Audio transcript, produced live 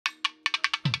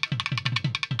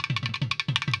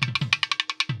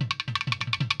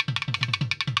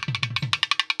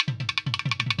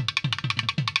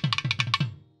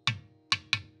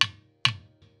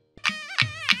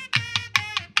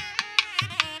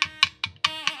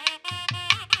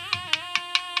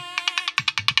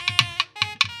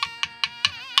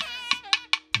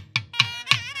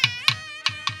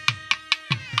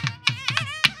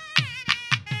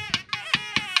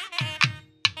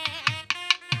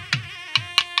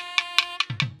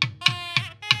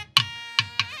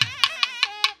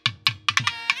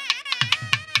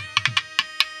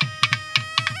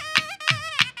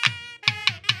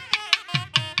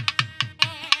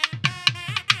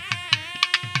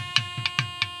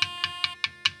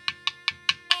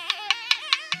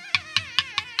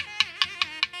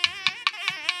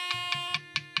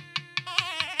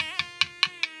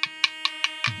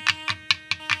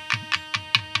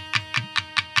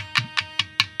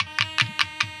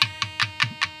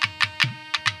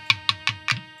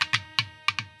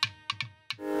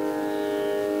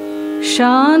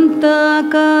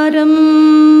शान्ताकारं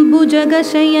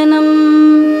भुजगशयनं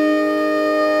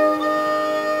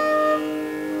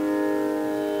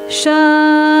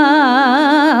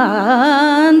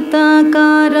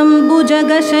शान्ताकारं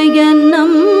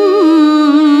भुजगशयनं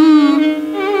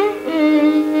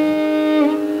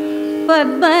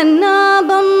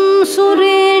पद्मनाभं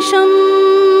सुरेशं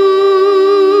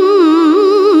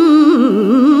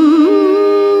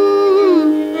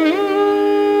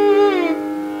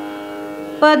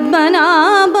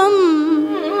पद्मनाभं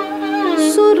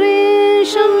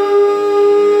सुरेशं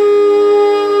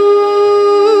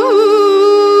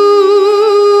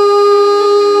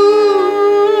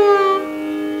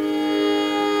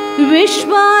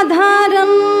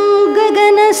विश्वाधारं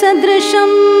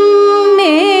गगनसदृशं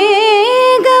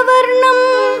मेघवर्णं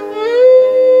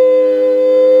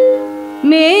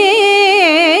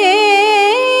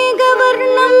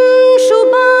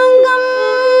शुभांगं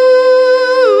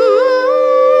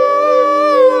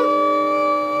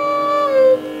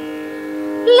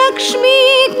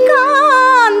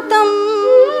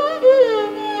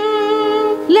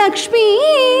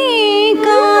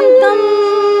लक्ष्मीकान्तं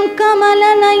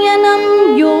कमलनयनं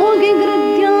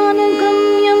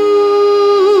योगिहृद्यानगम्यं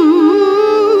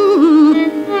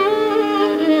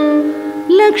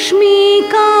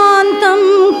लक्ष्मीकान्तं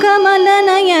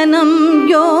कमलनयनं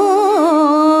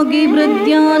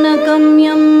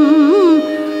योगिहृद्यानगम्यं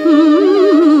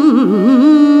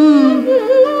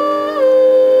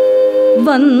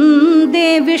वन्दे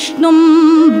विष्णुं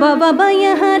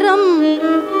भवभयहरं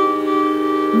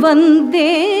वन्दे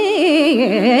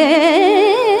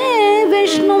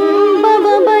विष्णुं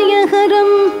भवभयहरं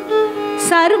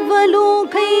सर्वलोकैकनाथं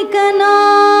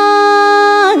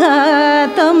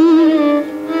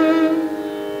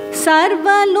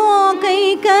सर्वलोकैकनाथं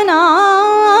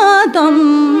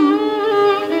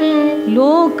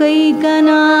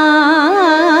लोकैकनाथं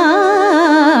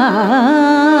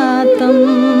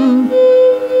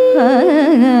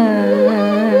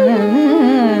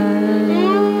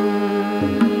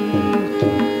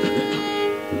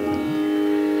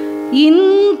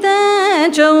इंत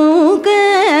चौकसेयनी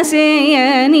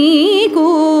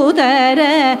कूतर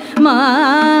मा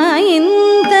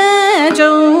इंत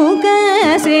चौकसेयनी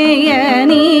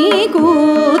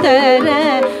कूतर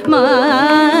मा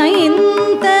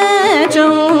इंत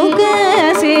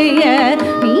चौकसेयनी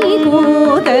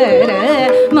कूतर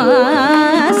मा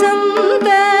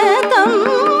संततं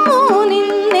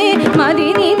निन्ने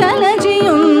मदिनि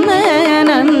तलचियुन्न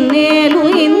नन्नेलु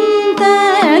इंत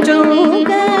चौक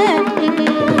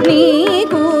नी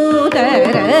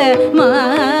कूतर मा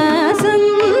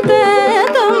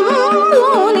संततं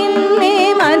निन्ने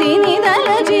मदिनि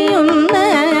तलचियुन्न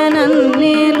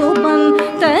नन्नेलु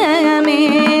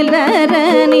पंतमेलर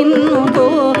निन्नु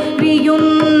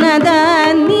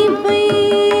कोरियुन्नदानिपै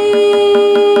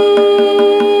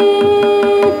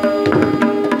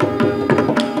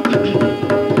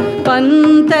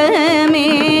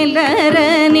पंतमेलर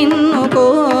निन्नु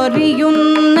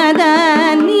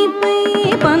कोरियुन्नदानिपै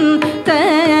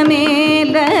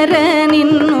पंतमेलर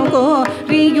निन्नु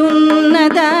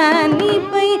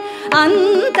कोरियुन्नदानिपै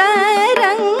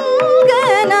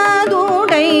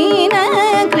अंतरंगनादुडैन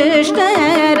कृष्ण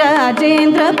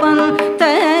राजेन्द्र पंतमेलर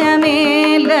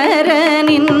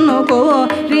निन्नु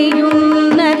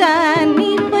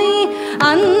कोरियुन्नदानिपै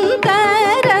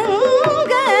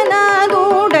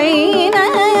अंतरंगनादुडैन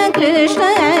कृष्ण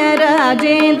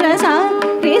राजेन्द्र सा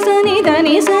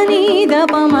सनि द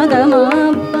पमगम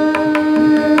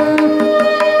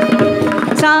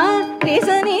सा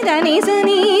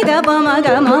सनि द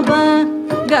पमगम प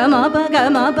गम प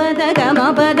द गम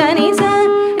द नि सा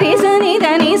सनि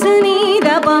द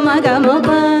पमगम प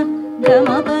गम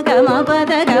प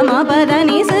द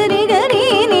नि सरि गरि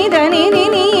नि द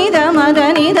द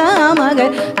म ग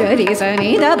गरि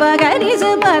सनि द प गरि स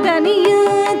प द नि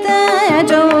त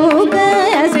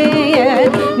चौकसेय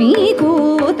नी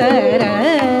कूतर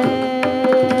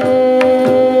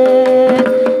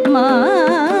मा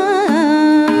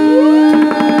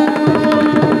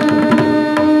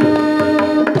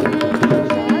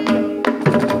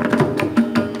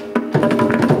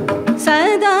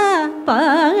सदा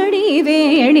पाडी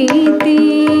वेडिति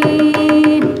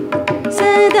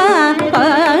सदा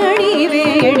पाडी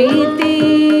वेडिति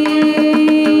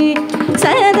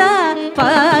सदा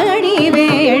पाडी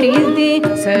वेडिति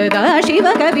सदा शिव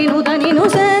कविनुदनिनु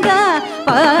सदा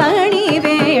पाडी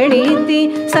वेडिति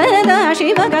सदा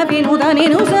शिव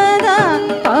कविनुदनिनु सदा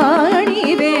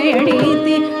पाडी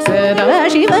वेडिति सदा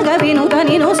शिव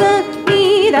कविनुदनिनु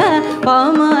सनीद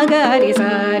पमगरि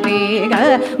सरि ग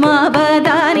म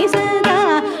पदानि सदा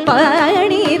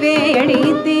पाडी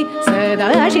वेडिति सदा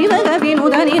शिव कविनु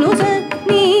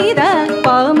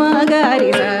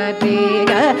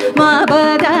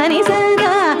பதனி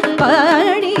சதா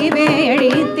பாடி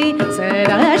வேடித்தி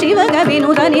சதா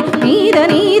சிவகவினுதனி நீத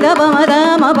நீத பமத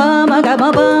மபமக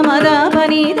மபமத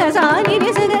பனித சானி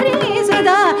விசகரி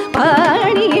சதா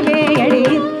பாடி வேடி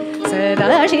சதா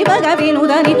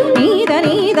சிவகவினுதனி நீத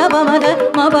நீத பமத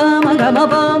மபமக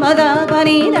மபமத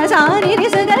பனித சானி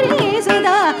விசகரி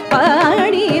சதா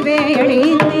பாடி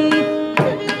வேடித்தி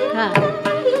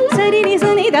சரி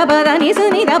நிசனி தபத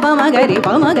நிசனி தபமகரி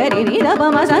பமகரி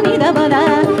நிதபம சனி தபத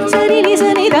சரி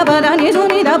நிசனி தபத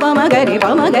நிசுனி தபமகரி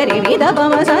பமகரி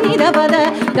நிதபம சனி தபத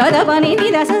ததபனி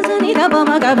நித சனி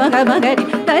தபமக மகரி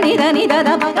தனி தனி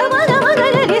ததபக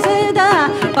மகரி சதா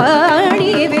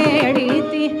பாடி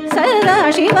வேடித்தி சதா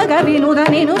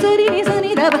சிவகவினுதனி நுசரி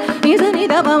நிசனி தப நிசுனி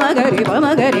தபமகரி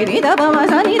பமகரி நிதபம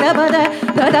சனி தபத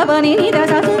ததபனி நித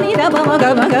சசுனி தபமக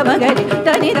மகரி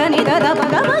தனி தனி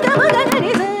ததபக மகரி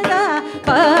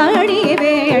பாடி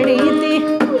வேடித்தி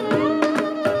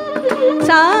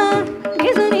சா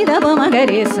ரிசுனி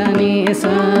தபமகரி சனி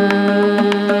சா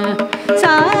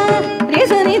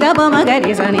ரிசுனி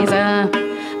தபமகரி சனி சா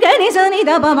கரி சனி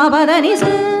தபம பதனி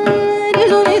சா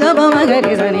ரிசுனி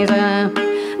தபமகரி சனி சா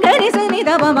கரி சனி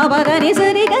தபம பதனி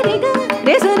சரி கரி க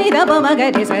ரிசுனி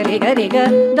தபமகரி சரி கரி க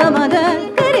தமத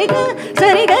கரி க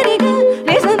சரி கரி க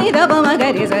ரிசுனி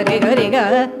தபமகரி சரி கரி க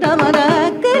தமத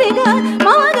கரி க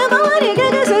மமக மமரி க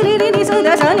சரி ரி சுத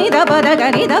சனி தபத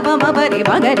கரி தபம பரி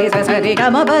மகரி சரி க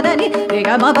மபதனி ரி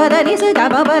க மபதனி ச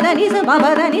க மபதனி ச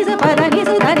மபதனி ச பதனி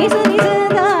ச தனி சுனி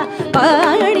சதா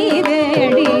பாடி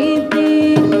வேடித்தி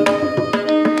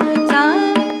சா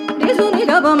ரிசுனி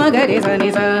தபமகரி சனி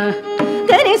சா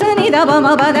கரி சனி தபம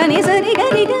பதனி சரி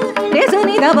கரி க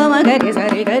ரிசுனி தபமகரி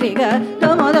சரி கரி க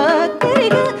தமத கரி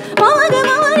க மமக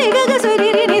மமரி க சரி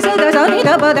ரி சுத சனி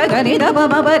தபத கரி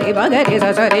தபம பரி மகரி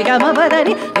சரி க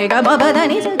மபதனி ரி க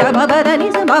மபதனி ச க மபதனி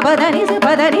ச மபதனி ச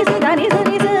பதனி ச தனி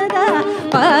சுனி சதா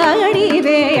பாடி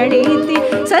வேடித்தி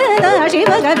சதா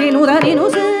சிவகவினுதனி நு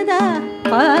சதா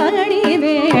பாடி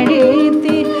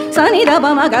வேடித்தி சனி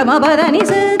தபமக மபதனி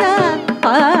சதா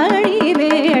பாடி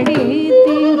வேடித்தி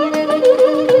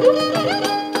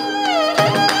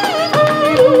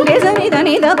ரிசனி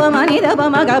தனி தபம நி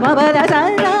தபமக மபத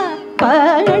சதா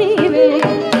பாடி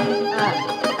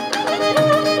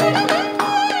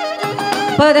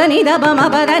பதனி தபம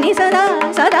பதனி சதா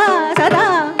சதா சதா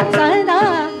சதா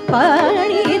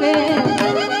பாடி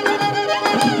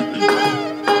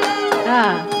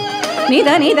நித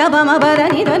நித பம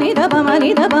பதனி தனி தபம நி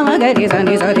தபம கரி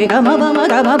சனி சரி க மபம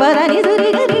க மபதனி சரி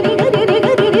கரி ரி கரி ரி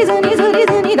கரி ரி சனி சரி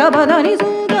சனி தபதனி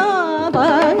சதா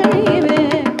பாடி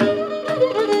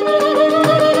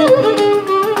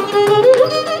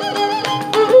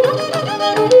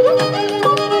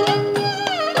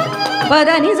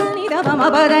பதனி சுனி தபம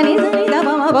பதனி சுனி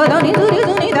தபம பதனி சுரி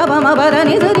சுனி தபம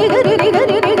பதனி சுரி கரி ரி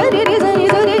கரி ரி கரி ரி சனி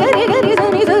சுரி கரி கரி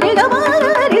சனி சுரி க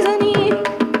மகரி சனி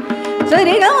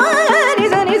சுரி க மகரி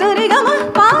சனி சுரி க ம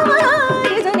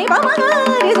பாமகரி சனி பாமகரி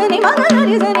சனி மகரி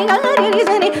சனி கரி ரி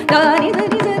சனி தானி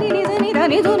சனி சரி ரி சனி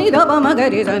தானி சுனி தபம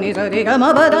கரி சனி சுரி க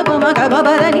ம பத பம க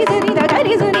பதனி சனி த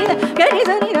கரி சனி த கரி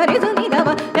சனி ரி சுனி தப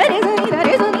கரி சனி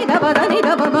ரி சுனி தப தனி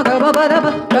தபம க பத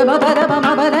ப க பத பம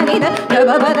பதனி த க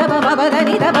பத பம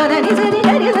பதனி த பதனி சனி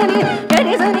கரி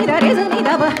சனி ரி சுனி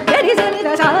தப கரி சனி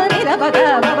த சானி தப க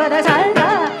பத சதா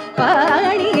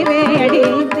பாடி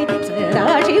வேடித்தி சதா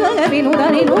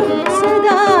சிவகவினுதனி நு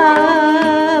சதா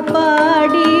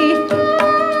பாடி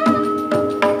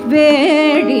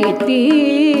வேடித்தி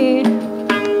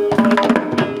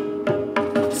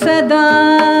சதா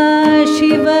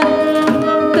சிவ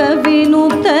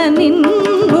கவினுதனி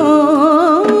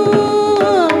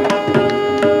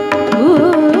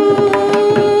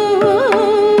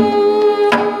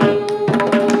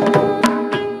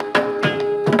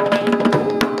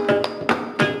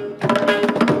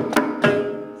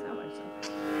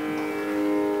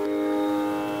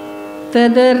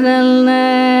ததரல்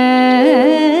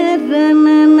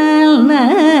நரனல்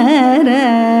நர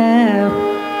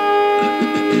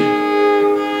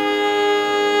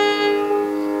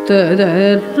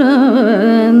ததரல்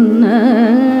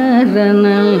நரனல்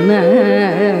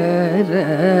நர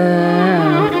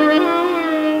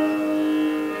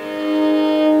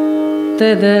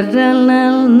ததரல்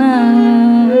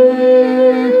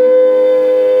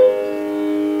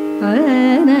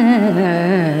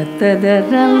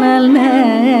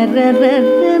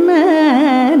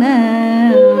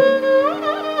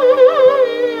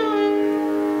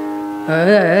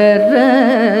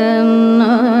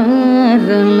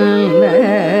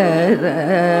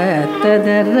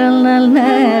ததரல்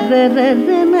நரரன ததரல்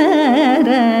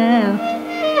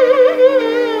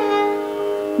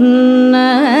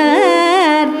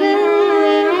நரரன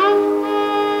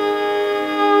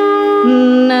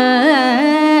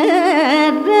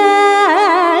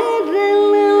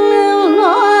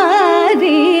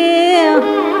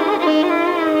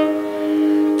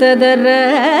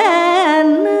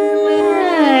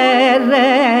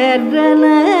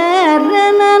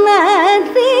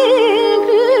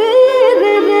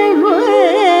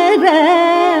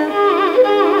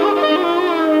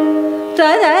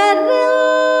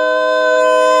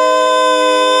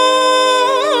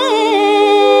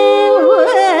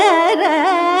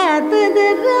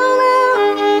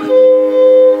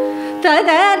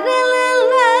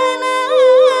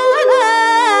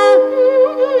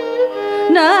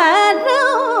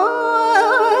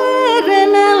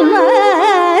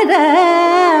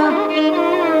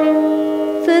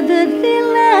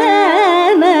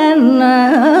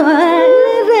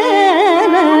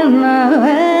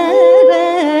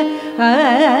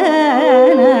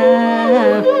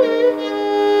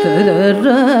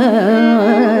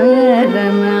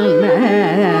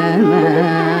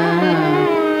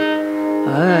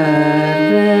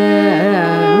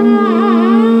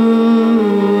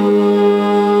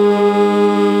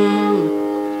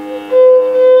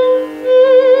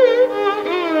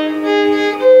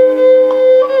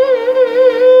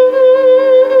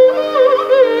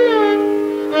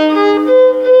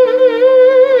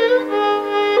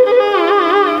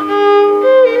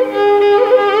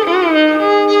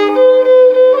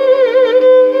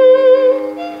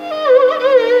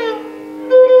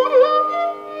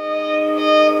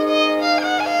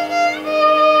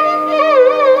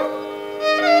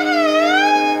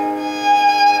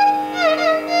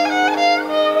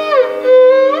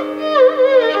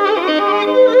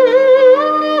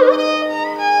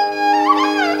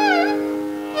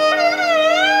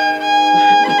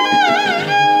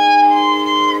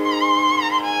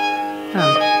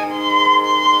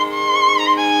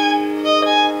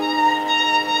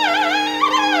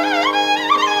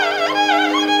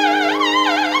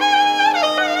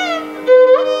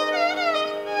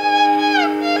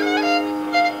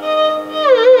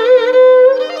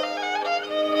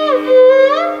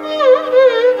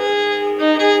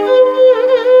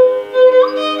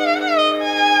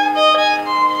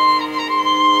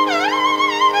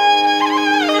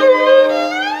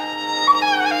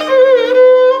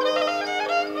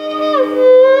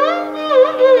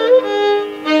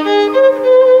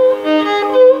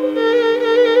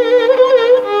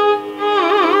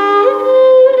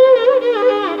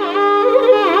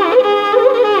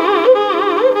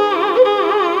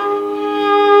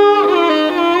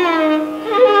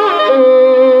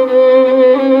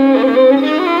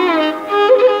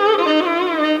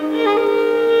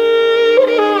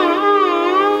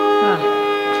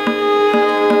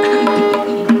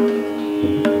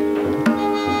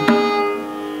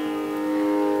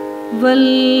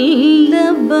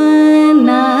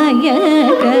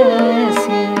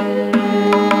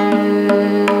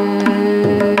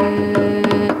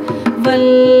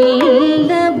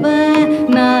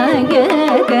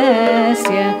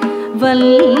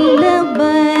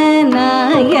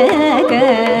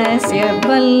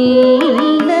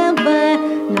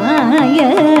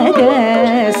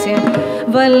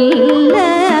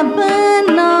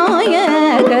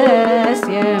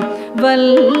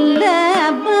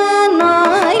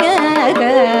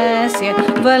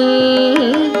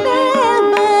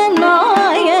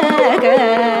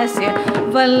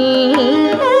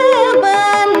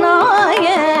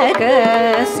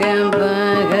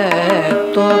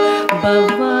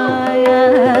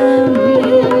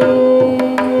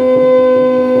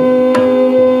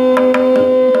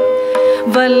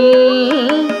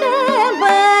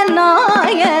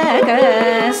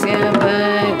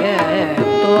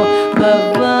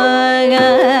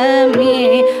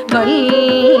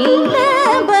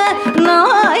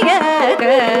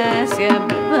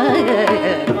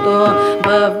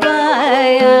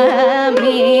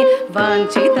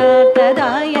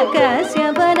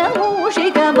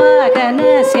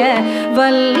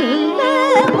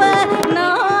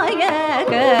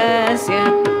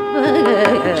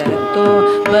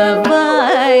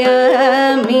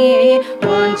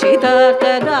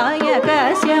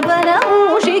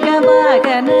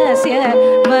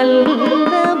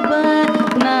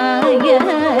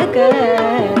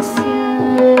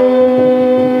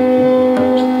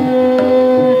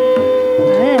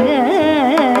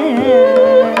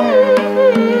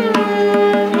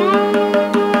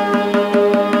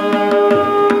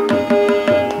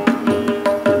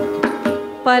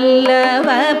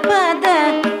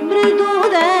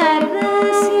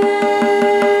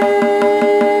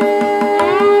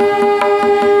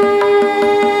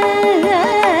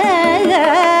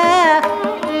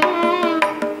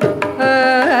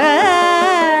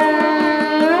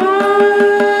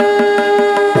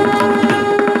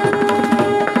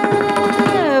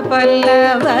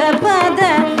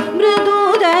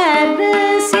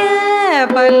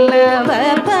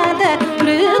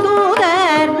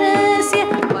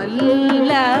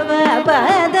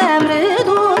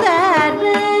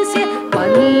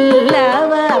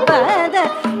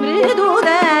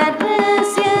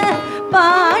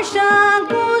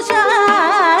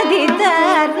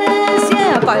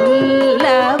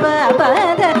பல்லவ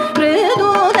பத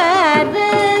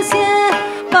மிருதுதரஸ்ய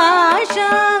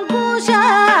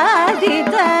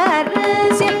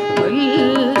பாஷாங்குஷாதிதரஸ்ய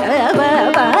பல்லவ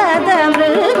பத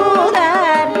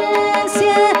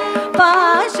மிருதுதரஸ்ய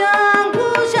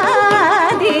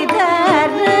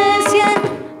பாஷாங்குஷாதிதரஸ்ய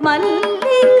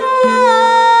மல்லிகா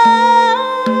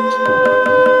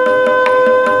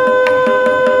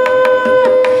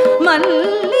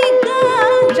மல்லிகா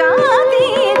ஜாதி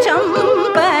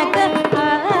சம்பக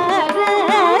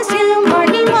அரஸ்ய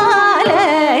மணிமாலயஸ்ய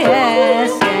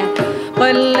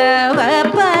பல்லவ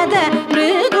பத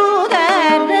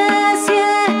மிருதுதரஸ்ய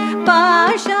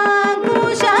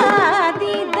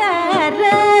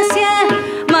பாஷாங்குஷாதிதரஸ்ய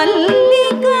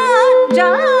மல்லிகா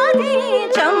ஜாதி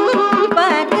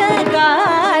சம்பக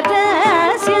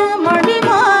அரஸ்ய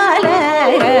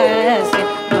மணிமாலயஸ்ய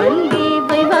வல்லி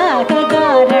விவாக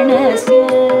காரணஸ்ய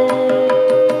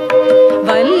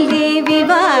வல்லி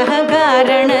விவாக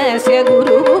காரணஸ்ய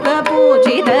குருகுக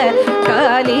பூஜித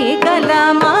காளி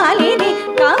கலாமாலினி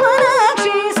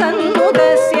கமலாக்ஷி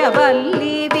சண்முகஸ்ய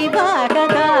வல்லி விவாக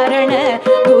காரண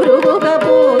குருகுக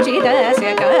பூஜிதஸ்ய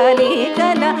காளி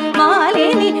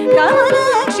கலாமாலினி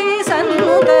கமலாக்ஷி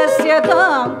சண்முகஸ்ய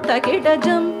தாம்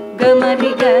தகிடஜம்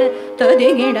ಗಮರಿಗ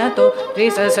ತದಿಗಿಣತೋ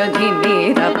ರಿಸಸಧಿ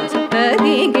ನೀದವ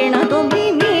ತದಿಗಿಣತೋ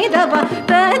ನೀದವ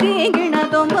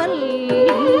ತದಿಗಿಣತೋ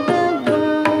ಮಲ್ಲವ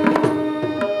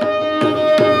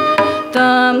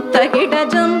ತಾಂ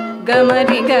ತಗಿಡಜಂ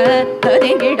ಗಮರಿಗ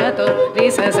ತದಿಗಿಣತೋ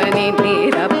ರಿಸಸನಿ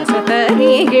ನೀದವ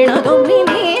ತದಿಗಿಣತೋ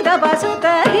ನೀದವ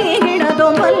ತದಿಗಿಣತೋ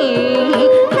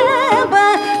ಮಲ್ಲವ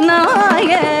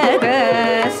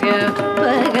ನಾಯಕಸ್ಯ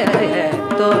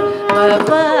ಭಗತೋ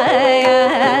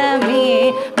ಪವಯಮಿ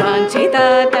ವಾಂಛಿತಾತದಾಯಕಸ್ಯ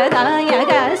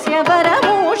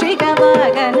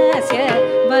ಪರಮೂಷಿಕವಾಗನಸ್ಯ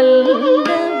ವಲ್ಲಭ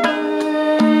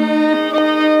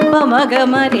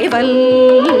ಪಮಗಮರಿ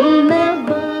ವಲ್ಲಭ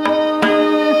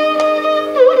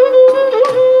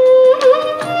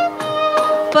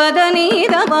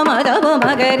ಪದನೀದ ಪಮದವ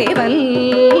ಮಗರಿ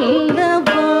ವಲ್ಲಭ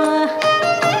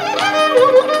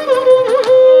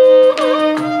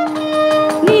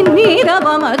ನಿನ್ನೀದ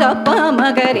ಪಮದಪ್ಪ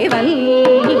ಮಗರಿ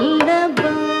ವಲ್ಲಭ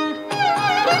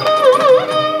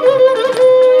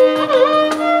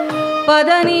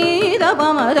ಪದನೀದ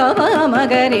ಪಮದವ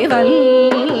ಮಗರಿ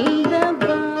ವಲ್ಲಭ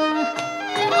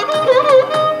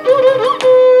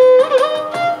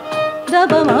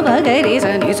ದಪ ಮಗರಿ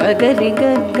ಸನಿ ಸಗರಿ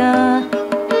ಗಗ್ಗ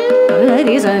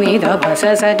ಗರಿ ಸನಿ ದಪ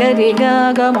ಸಗರಿ ಗ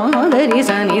ಮಗರಿ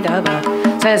ಸನಿ ದಪ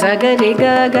ಸಗರಿ ಗ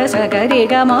ಸಗರಿ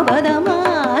ಗ ಮ ಪದ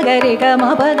ಮಗರಿ ಗ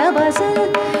ಮ ಪದ ಬಸ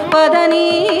ಪದನಿ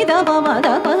ದಪ ಮದ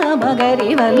ಪ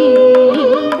ಮಗರಿ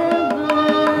ವಲ್ಲಭ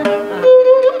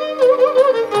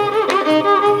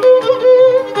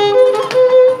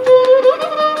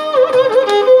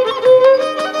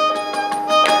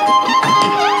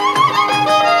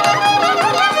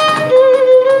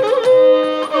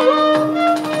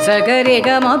ಸಗರಿ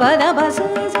ಗ ಮ ಪದ ಬಸ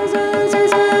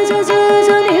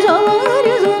ನಿ ಸ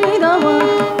ಮಗರಿ ಸುನಿ ದಪ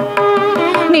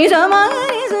ನಿ ಸ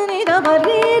ಮಗರಿ ಸುನಿ ದಪ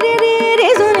ರಿ ರಿ ರಿ ರಿ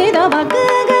ಸುನಿ ದಪ ಗ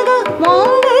ಗ ಗ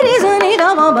ಮಗರಿ ಸುನಿ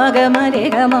ದಪ ಮಗ ಮರಿ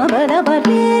ಗ ಮ ಪದ ಪ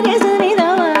ರಿ ರಿ ಸುನಿ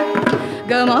ದಪ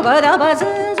ಗ ಮ ಪದ ಬಸ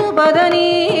ಸು ಪದ ನಿ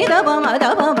ದಪ ಮ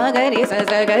ದಪ ಮಗರಿ ಸ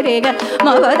ಸಗರಿ ಗ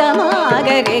ಮ ಪದ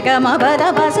ಮಗರಿ ಗ ಮ ಪದ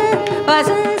ಬಸ ಬಸ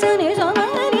ಸುನಿ ಸ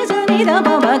ಮಗರಿ ಸುನಿ ದಪ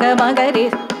ಮಗ ಮಗರಿ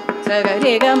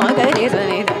ಸಗರಿ ಗ ಮಗರಿ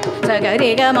ಸುನಿ ದ ಸಗರಿ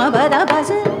ಗ ಮ ಪದ ಬಸ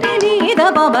ರಿ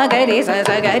ದ ಪ ಮಗರಿ ಸ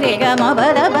ಸಗರಿ ಗ ಮ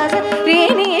ಪದ ಬಸ ರಿ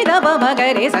ನಿ ದ ಪ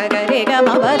ಮಗರಿ ಸಗರಿ ಗ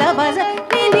ಮ ಪದ ಬಸ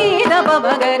ರಿ ನಿ ದ ಪ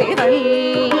ಮಗರಿ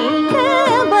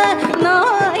ವಲ್ಲಭ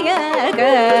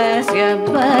ನಾಯಕಸ್ಯ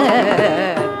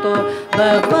ಭಕ್ತೋ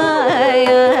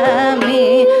ಭವಯಮಿ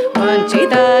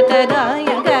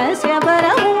ವಂಚಿತಾತದಾಯಕಸ್ಯ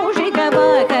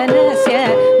ಪರಮೂಷಿಕವಾಹನಸ್ಯ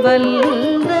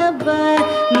ವಲ್ಲಭ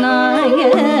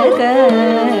ನಾಯಕಸ್ಯ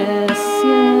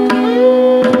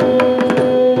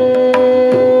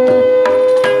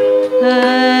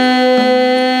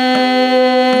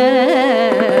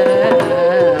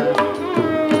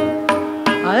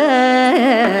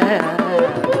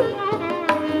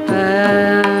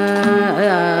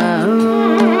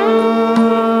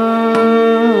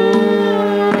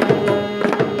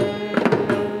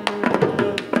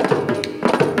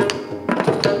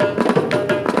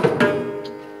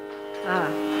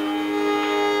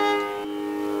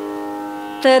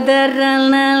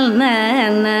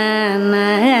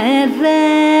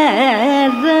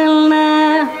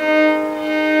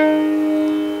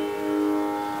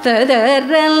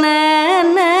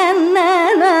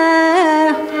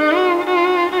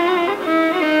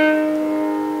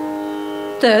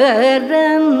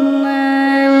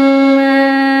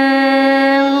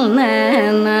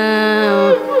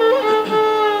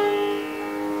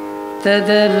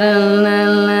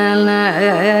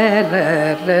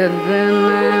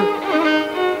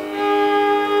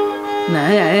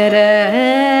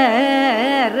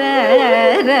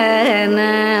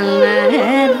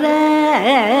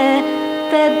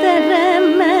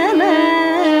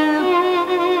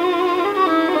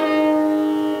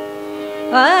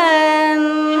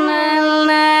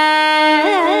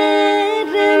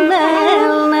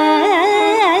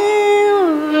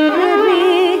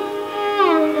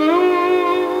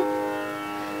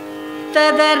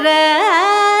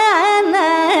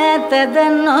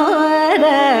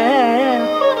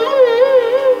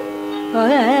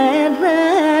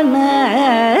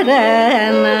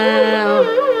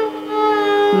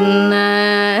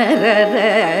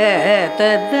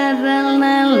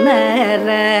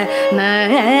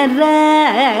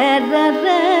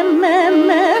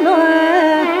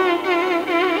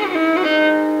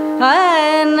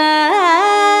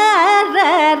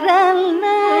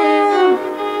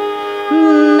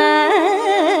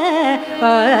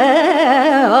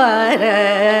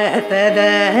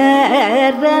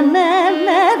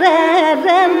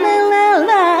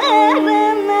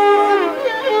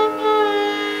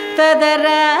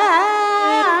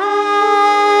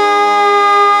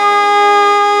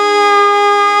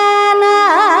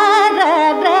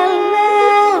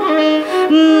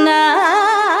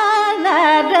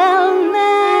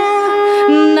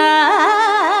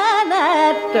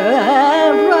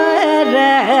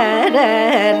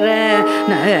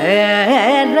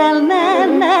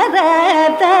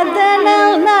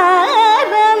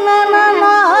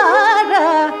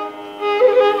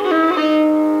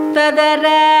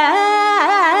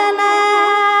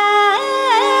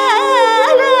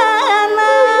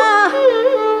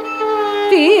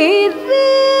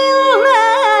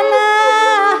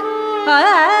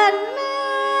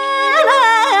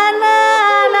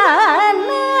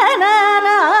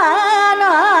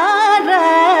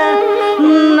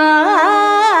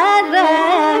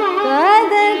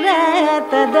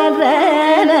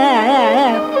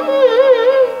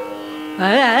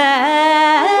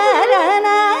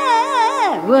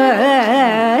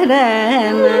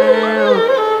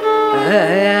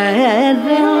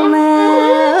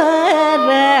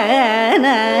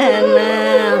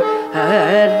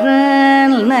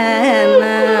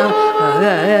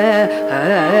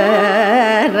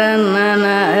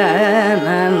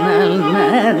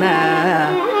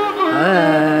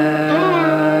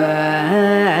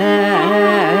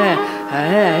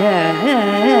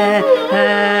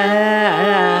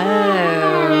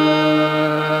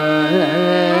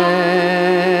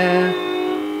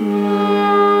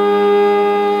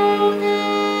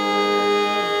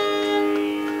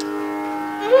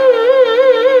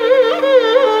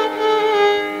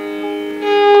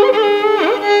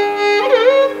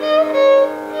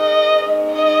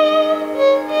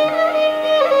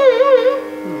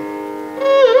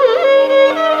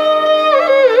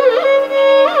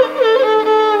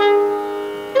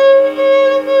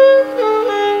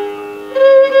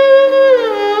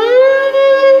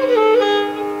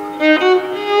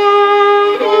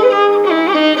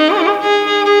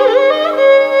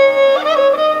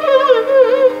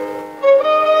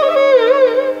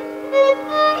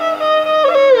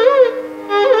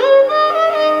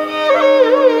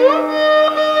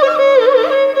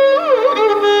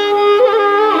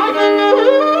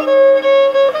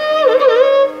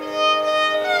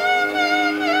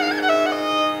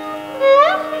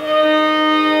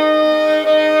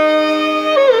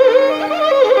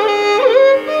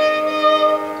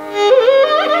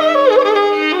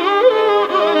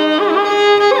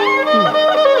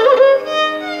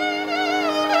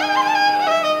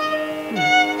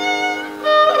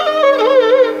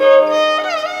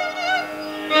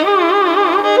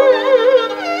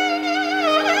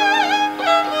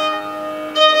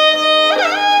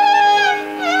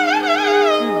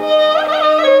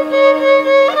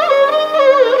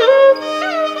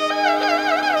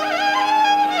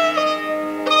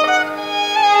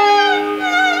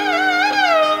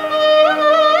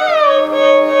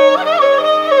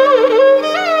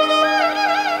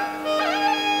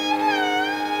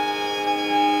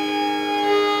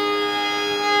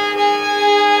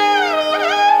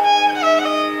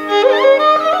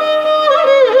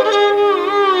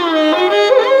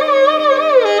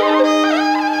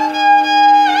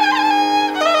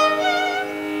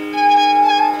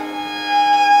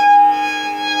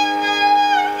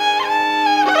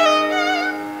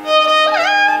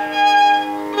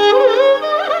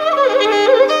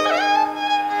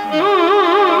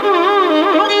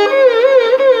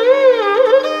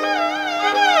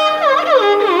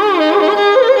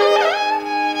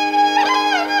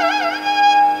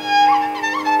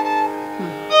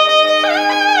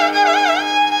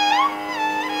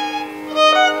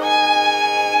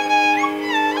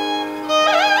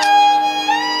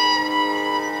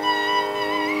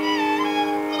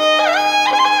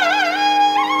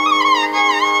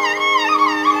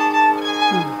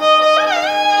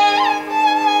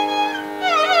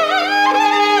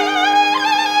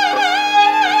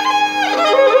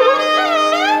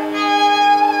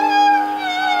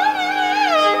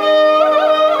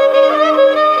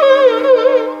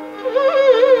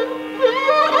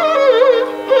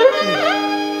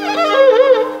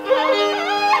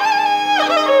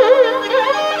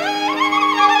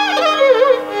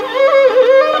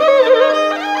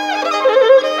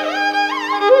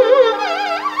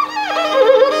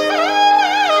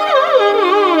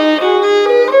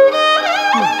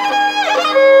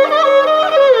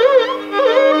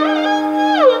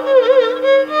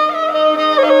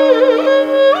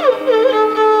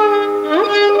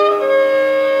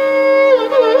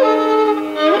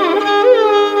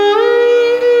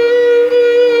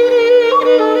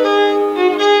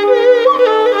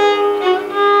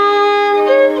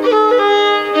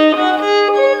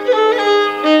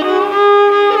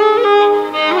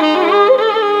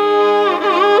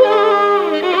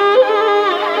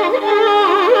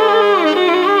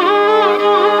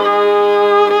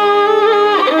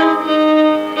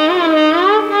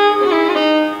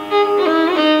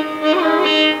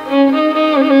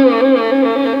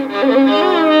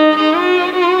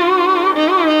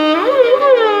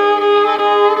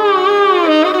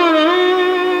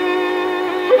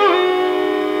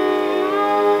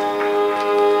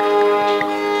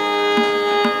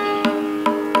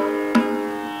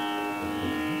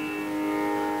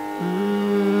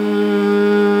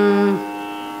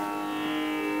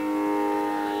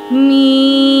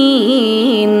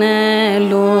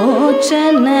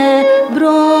ಲೋಚನ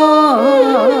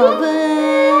ಬ್ರೋವ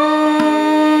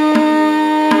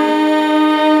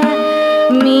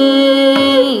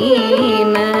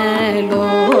ಮೀನ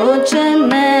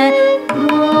ಲೋಚನ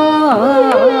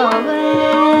ಬ್ರೋವ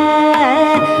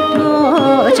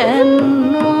ಲೋಚನ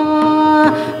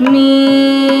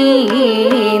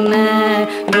ಮೀನ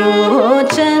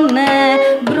ಲೋಚನ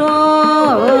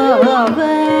ಬ್ರೋವ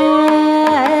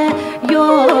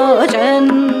ಯೋಜನ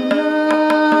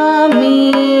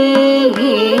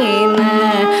ಮೀನ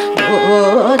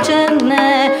ಲೋಚನ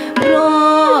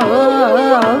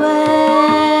ಬ್ರೋವ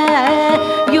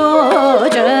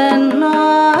ಯೋಜನ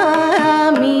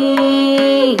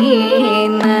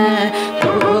ಮೀನ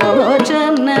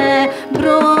ಲೋಚನ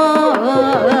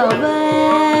ಬ್ರೋವ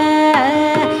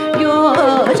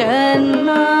ಯೋಜನ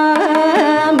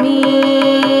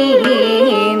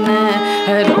ಮೀನ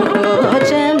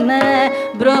ಲೋಚನ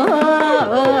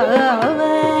ಬ್ರೋವ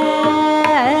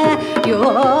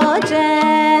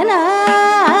ಯೋಜನ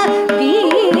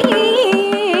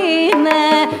ದೀನ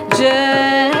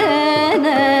ಜನ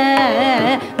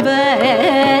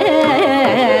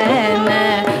ವನ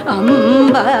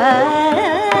ಅಂಬ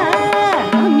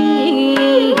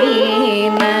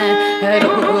ಮೀನ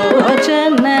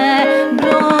ಲೋಚನ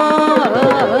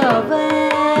ಬ್ರೋವ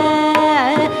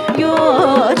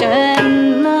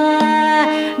ಯೋಜನ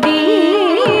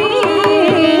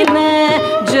ದೀನ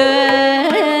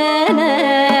ಜನ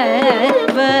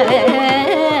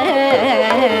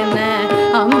ವನ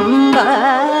ಅಂಬ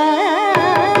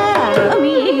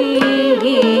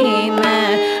ಮೀನ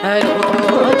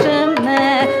ಲೋಚನ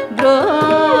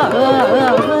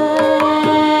ಬ್ರೋವ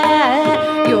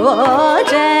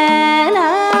ಯೋಜನ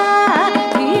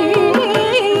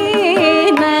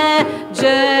ದೀನ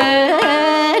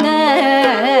ಜನ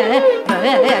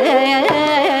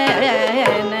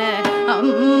ವನ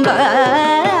ಅಂಬ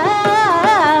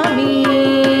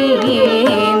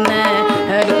ಮೀನ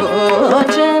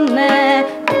ಲೋಚನ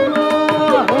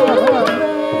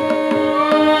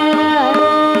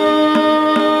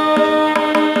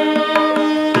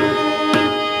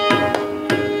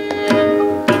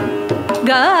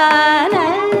ಗಾನ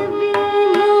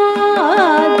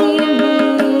ವಿನೋದಿನಿ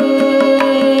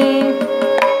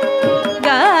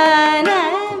ಗಾನ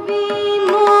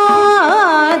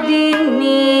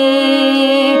ವಿನೋದಿನಿ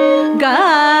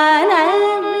ಗಾನ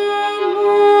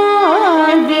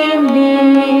ವಿನೋದಿನಿ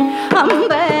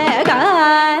ಅಂಬ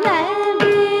ಗಾನ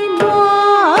ವಿನೋದಿನಿ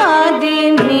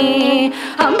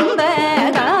ಅಂಬ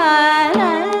ಗಾನ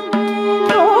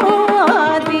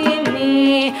ವಿನೋದಿನಿ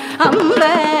ಅಂಬ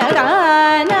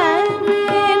ಗಾನ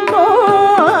ವಿನೋದಿನಿ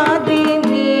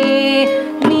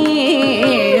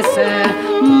ನೀಸ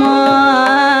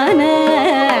ಮಾನ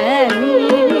ನೀ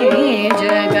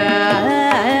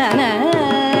ಜಗನ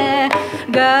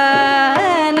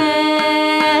ಗಾನ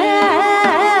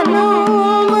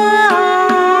ನೋಮ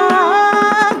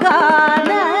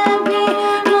ಗಾನ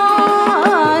ವಿನೋದಿನಿ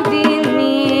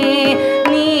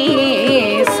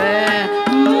ನೀಸ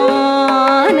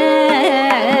ಮಾನ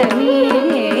ನೀ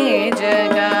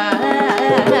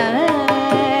ಜಗನ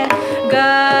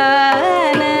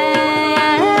ಗಾನ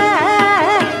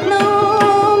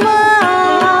ನೋಮ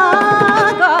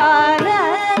ಗಾನ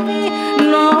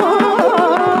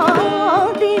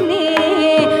ವಿನೋದಿನಿ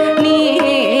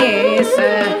ನೀಸ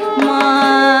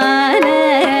ಮಾನ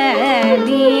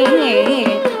ನೀ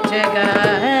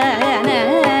ಜಗನ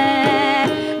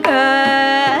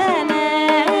ಗಾನ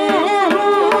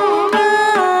ನೋಮ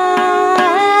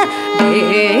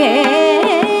ದೇವಿ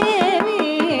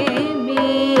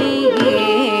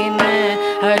ಮೀನ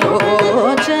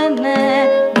ಲೋಚನ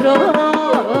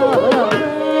ಬ್ರೋವ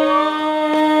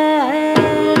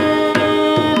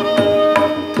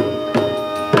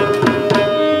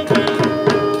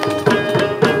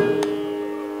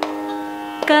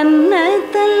ಕನ್ನ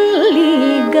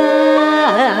ತಲ್ಲಿಗಾದ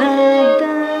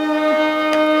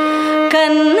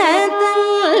ಕನ್ನ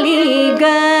ತಲ್ಲಿಗಾದ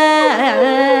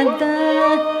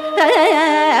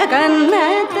ಕನ್ನ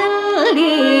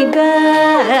ತಲ್ಲಿಗಾದ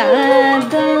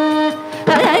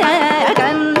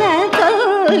ಕನ್ನ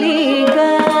ತಲ್ಲಿಗಾದ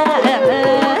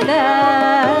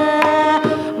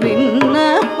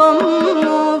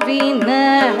ವಿನ್ನಪಮ್ಮು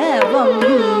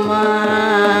ವಿನವಮ್ಮ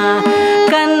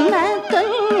ಕನ್ನ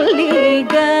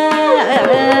ತಲ್ಲಿಗಾದ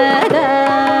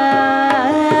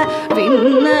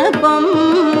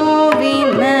ವಿನ್ನಪಮ್ಮು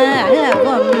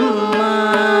ವಿನವಮ್ಮ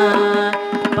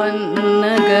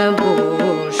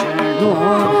ಪನ್ನಗಭೂಷಣೋ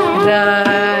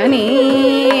ರಾಣಿ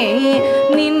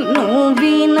ನಿನ್ನು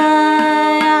ವಿನಾ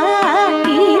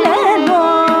ಇರನೋ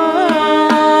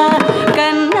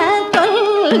ಕನ್ನ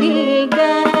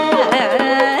ತಲ್ಲಿಗಾದ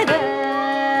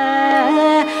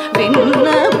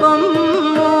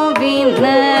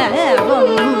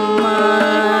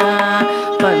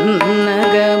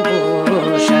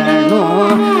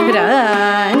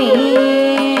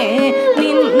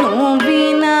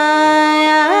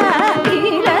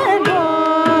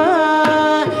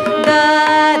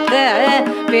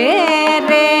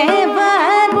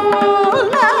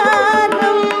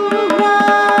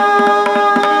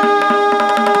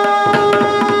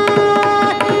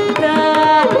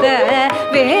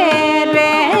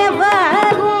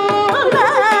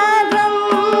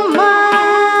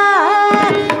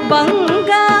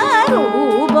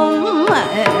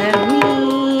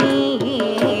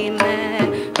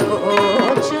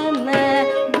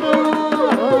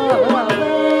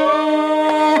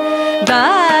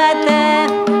தாத்த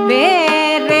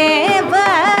வேறே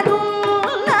வரும்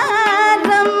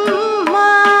நரம்மா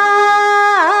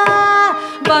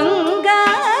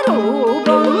பங்கரூபம்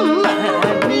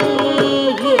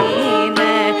மீன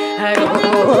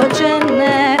ரோஜன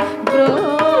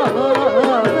ப்ரோவ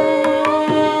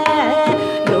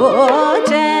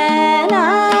யோஜனா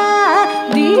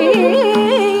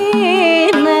தீன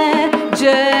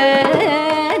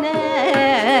ஜன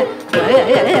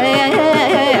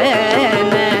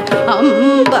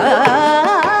Amba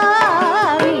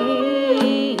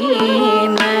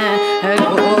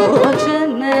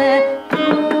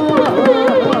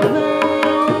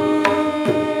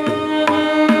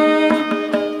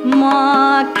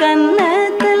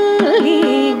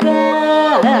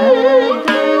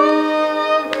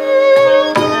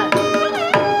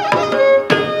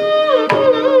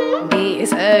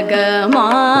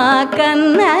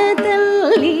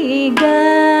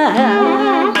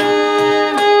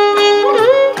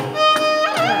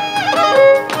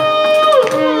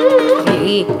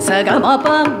Sagama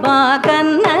pama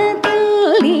kanna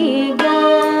tulliga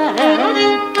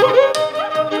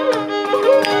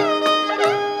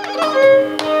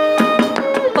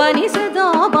pani sada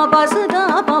papa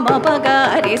sada pama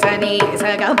pagari sani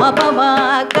sagama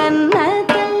pama kanna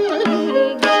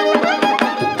tulliga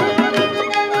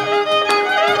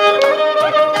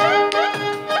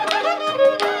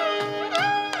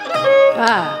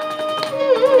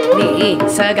ni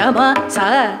sagama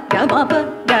sagama pa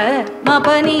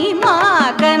மபனி மா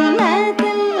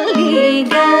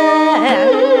கண்ணதல்லிக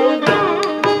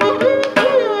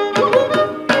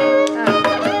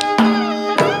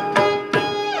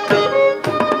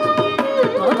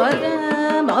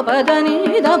மபதனி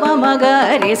தப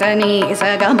மகரி சனி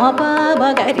சகம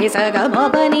பகரி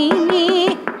சகமபனி நீ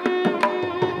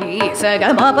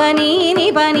சகமபனி நீ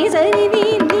பனி சரி நீ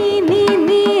நீ நீ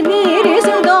நீ நீ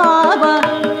சுதாப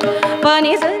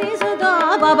பனி சரி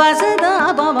Baba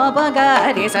sada baba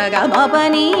bagari saga baba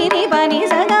ni pani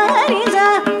saga ni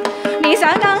sa ni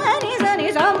saga ni sa ni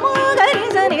sa magari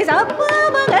sa ni sa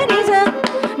bagari sa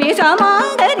ni sa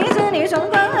magari sa ni sa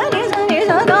bagari sa ni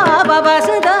sa baba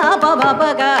sada baba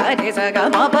bagari saga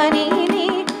baba ni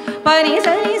pani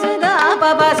sa ni sada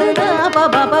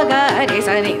baba bagari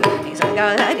sa ni saga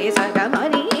ni saga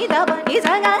mani da pani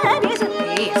saga ni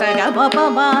saga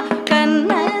baba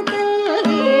kanna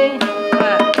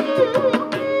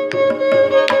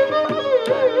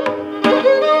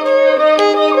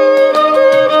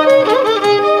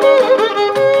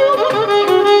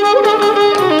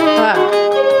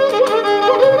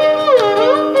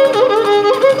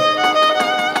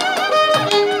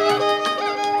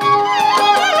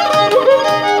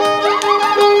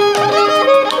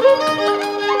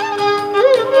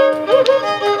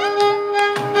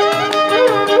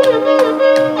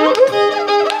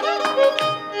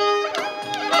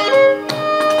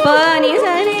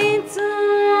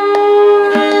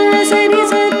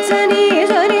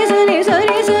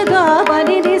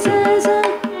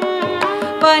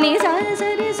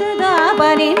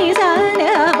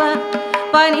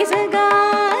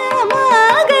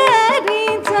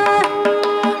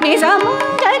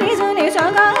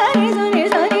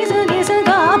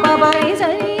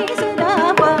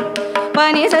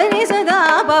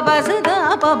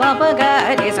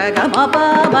Gari saga mapa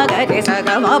gari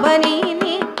saga mapa ni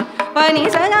pani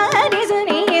saga ni sa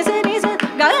ni sa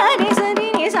gari sa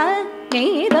ni sa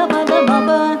ni da pa da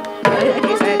mapa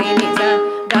gari sa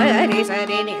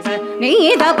ni sa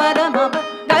ni da pa da mapa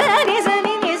gari sa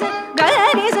ni sa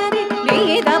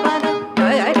ni da pa da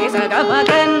gari saga pa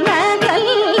kanna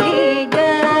kalliga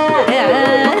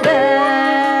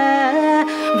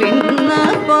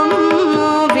vinnapam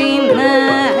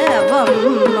vinnavamma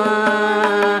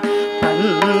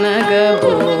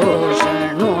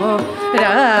Bhushanno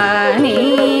Rani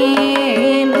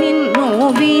Ninnu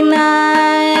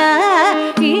Vinaya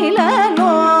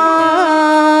Ilano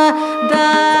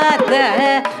Dada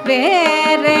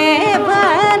Vere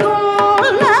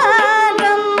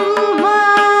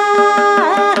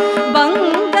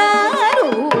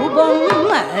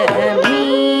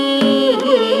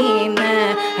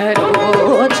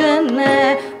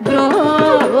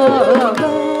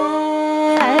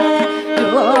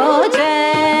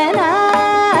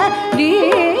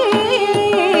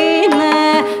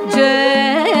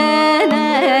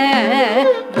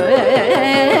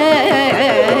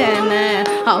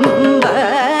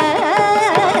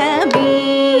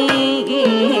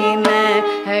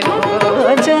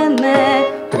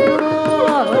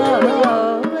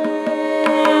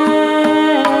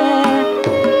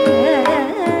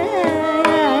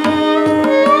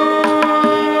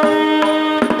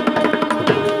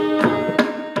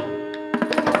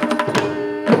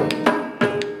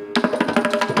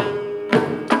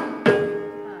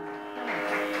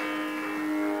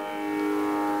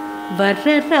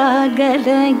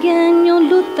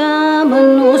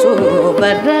Varragalayanulutamanusu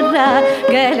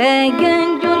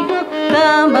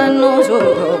Varragalayanulutamanusu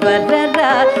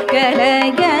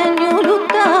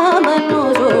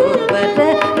Varragalayanulutamanusu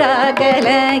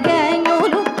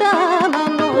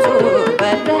Varragalayanulutamanusu Varragalayanulutamanusu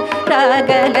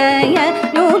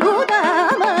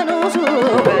Varragalayanulutamanusu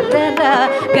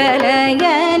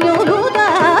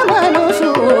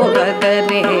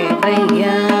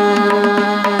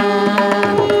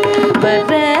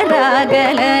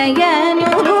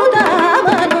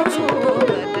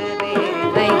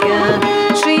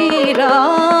Shri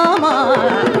Rama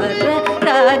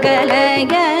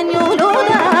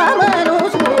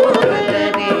Ragalayanulutamanusu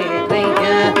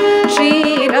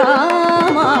Shri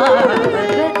Rama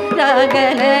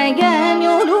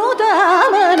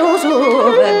Ragalayanulutamanusu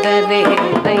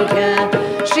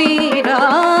Shri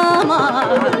Rama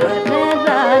Ragalayan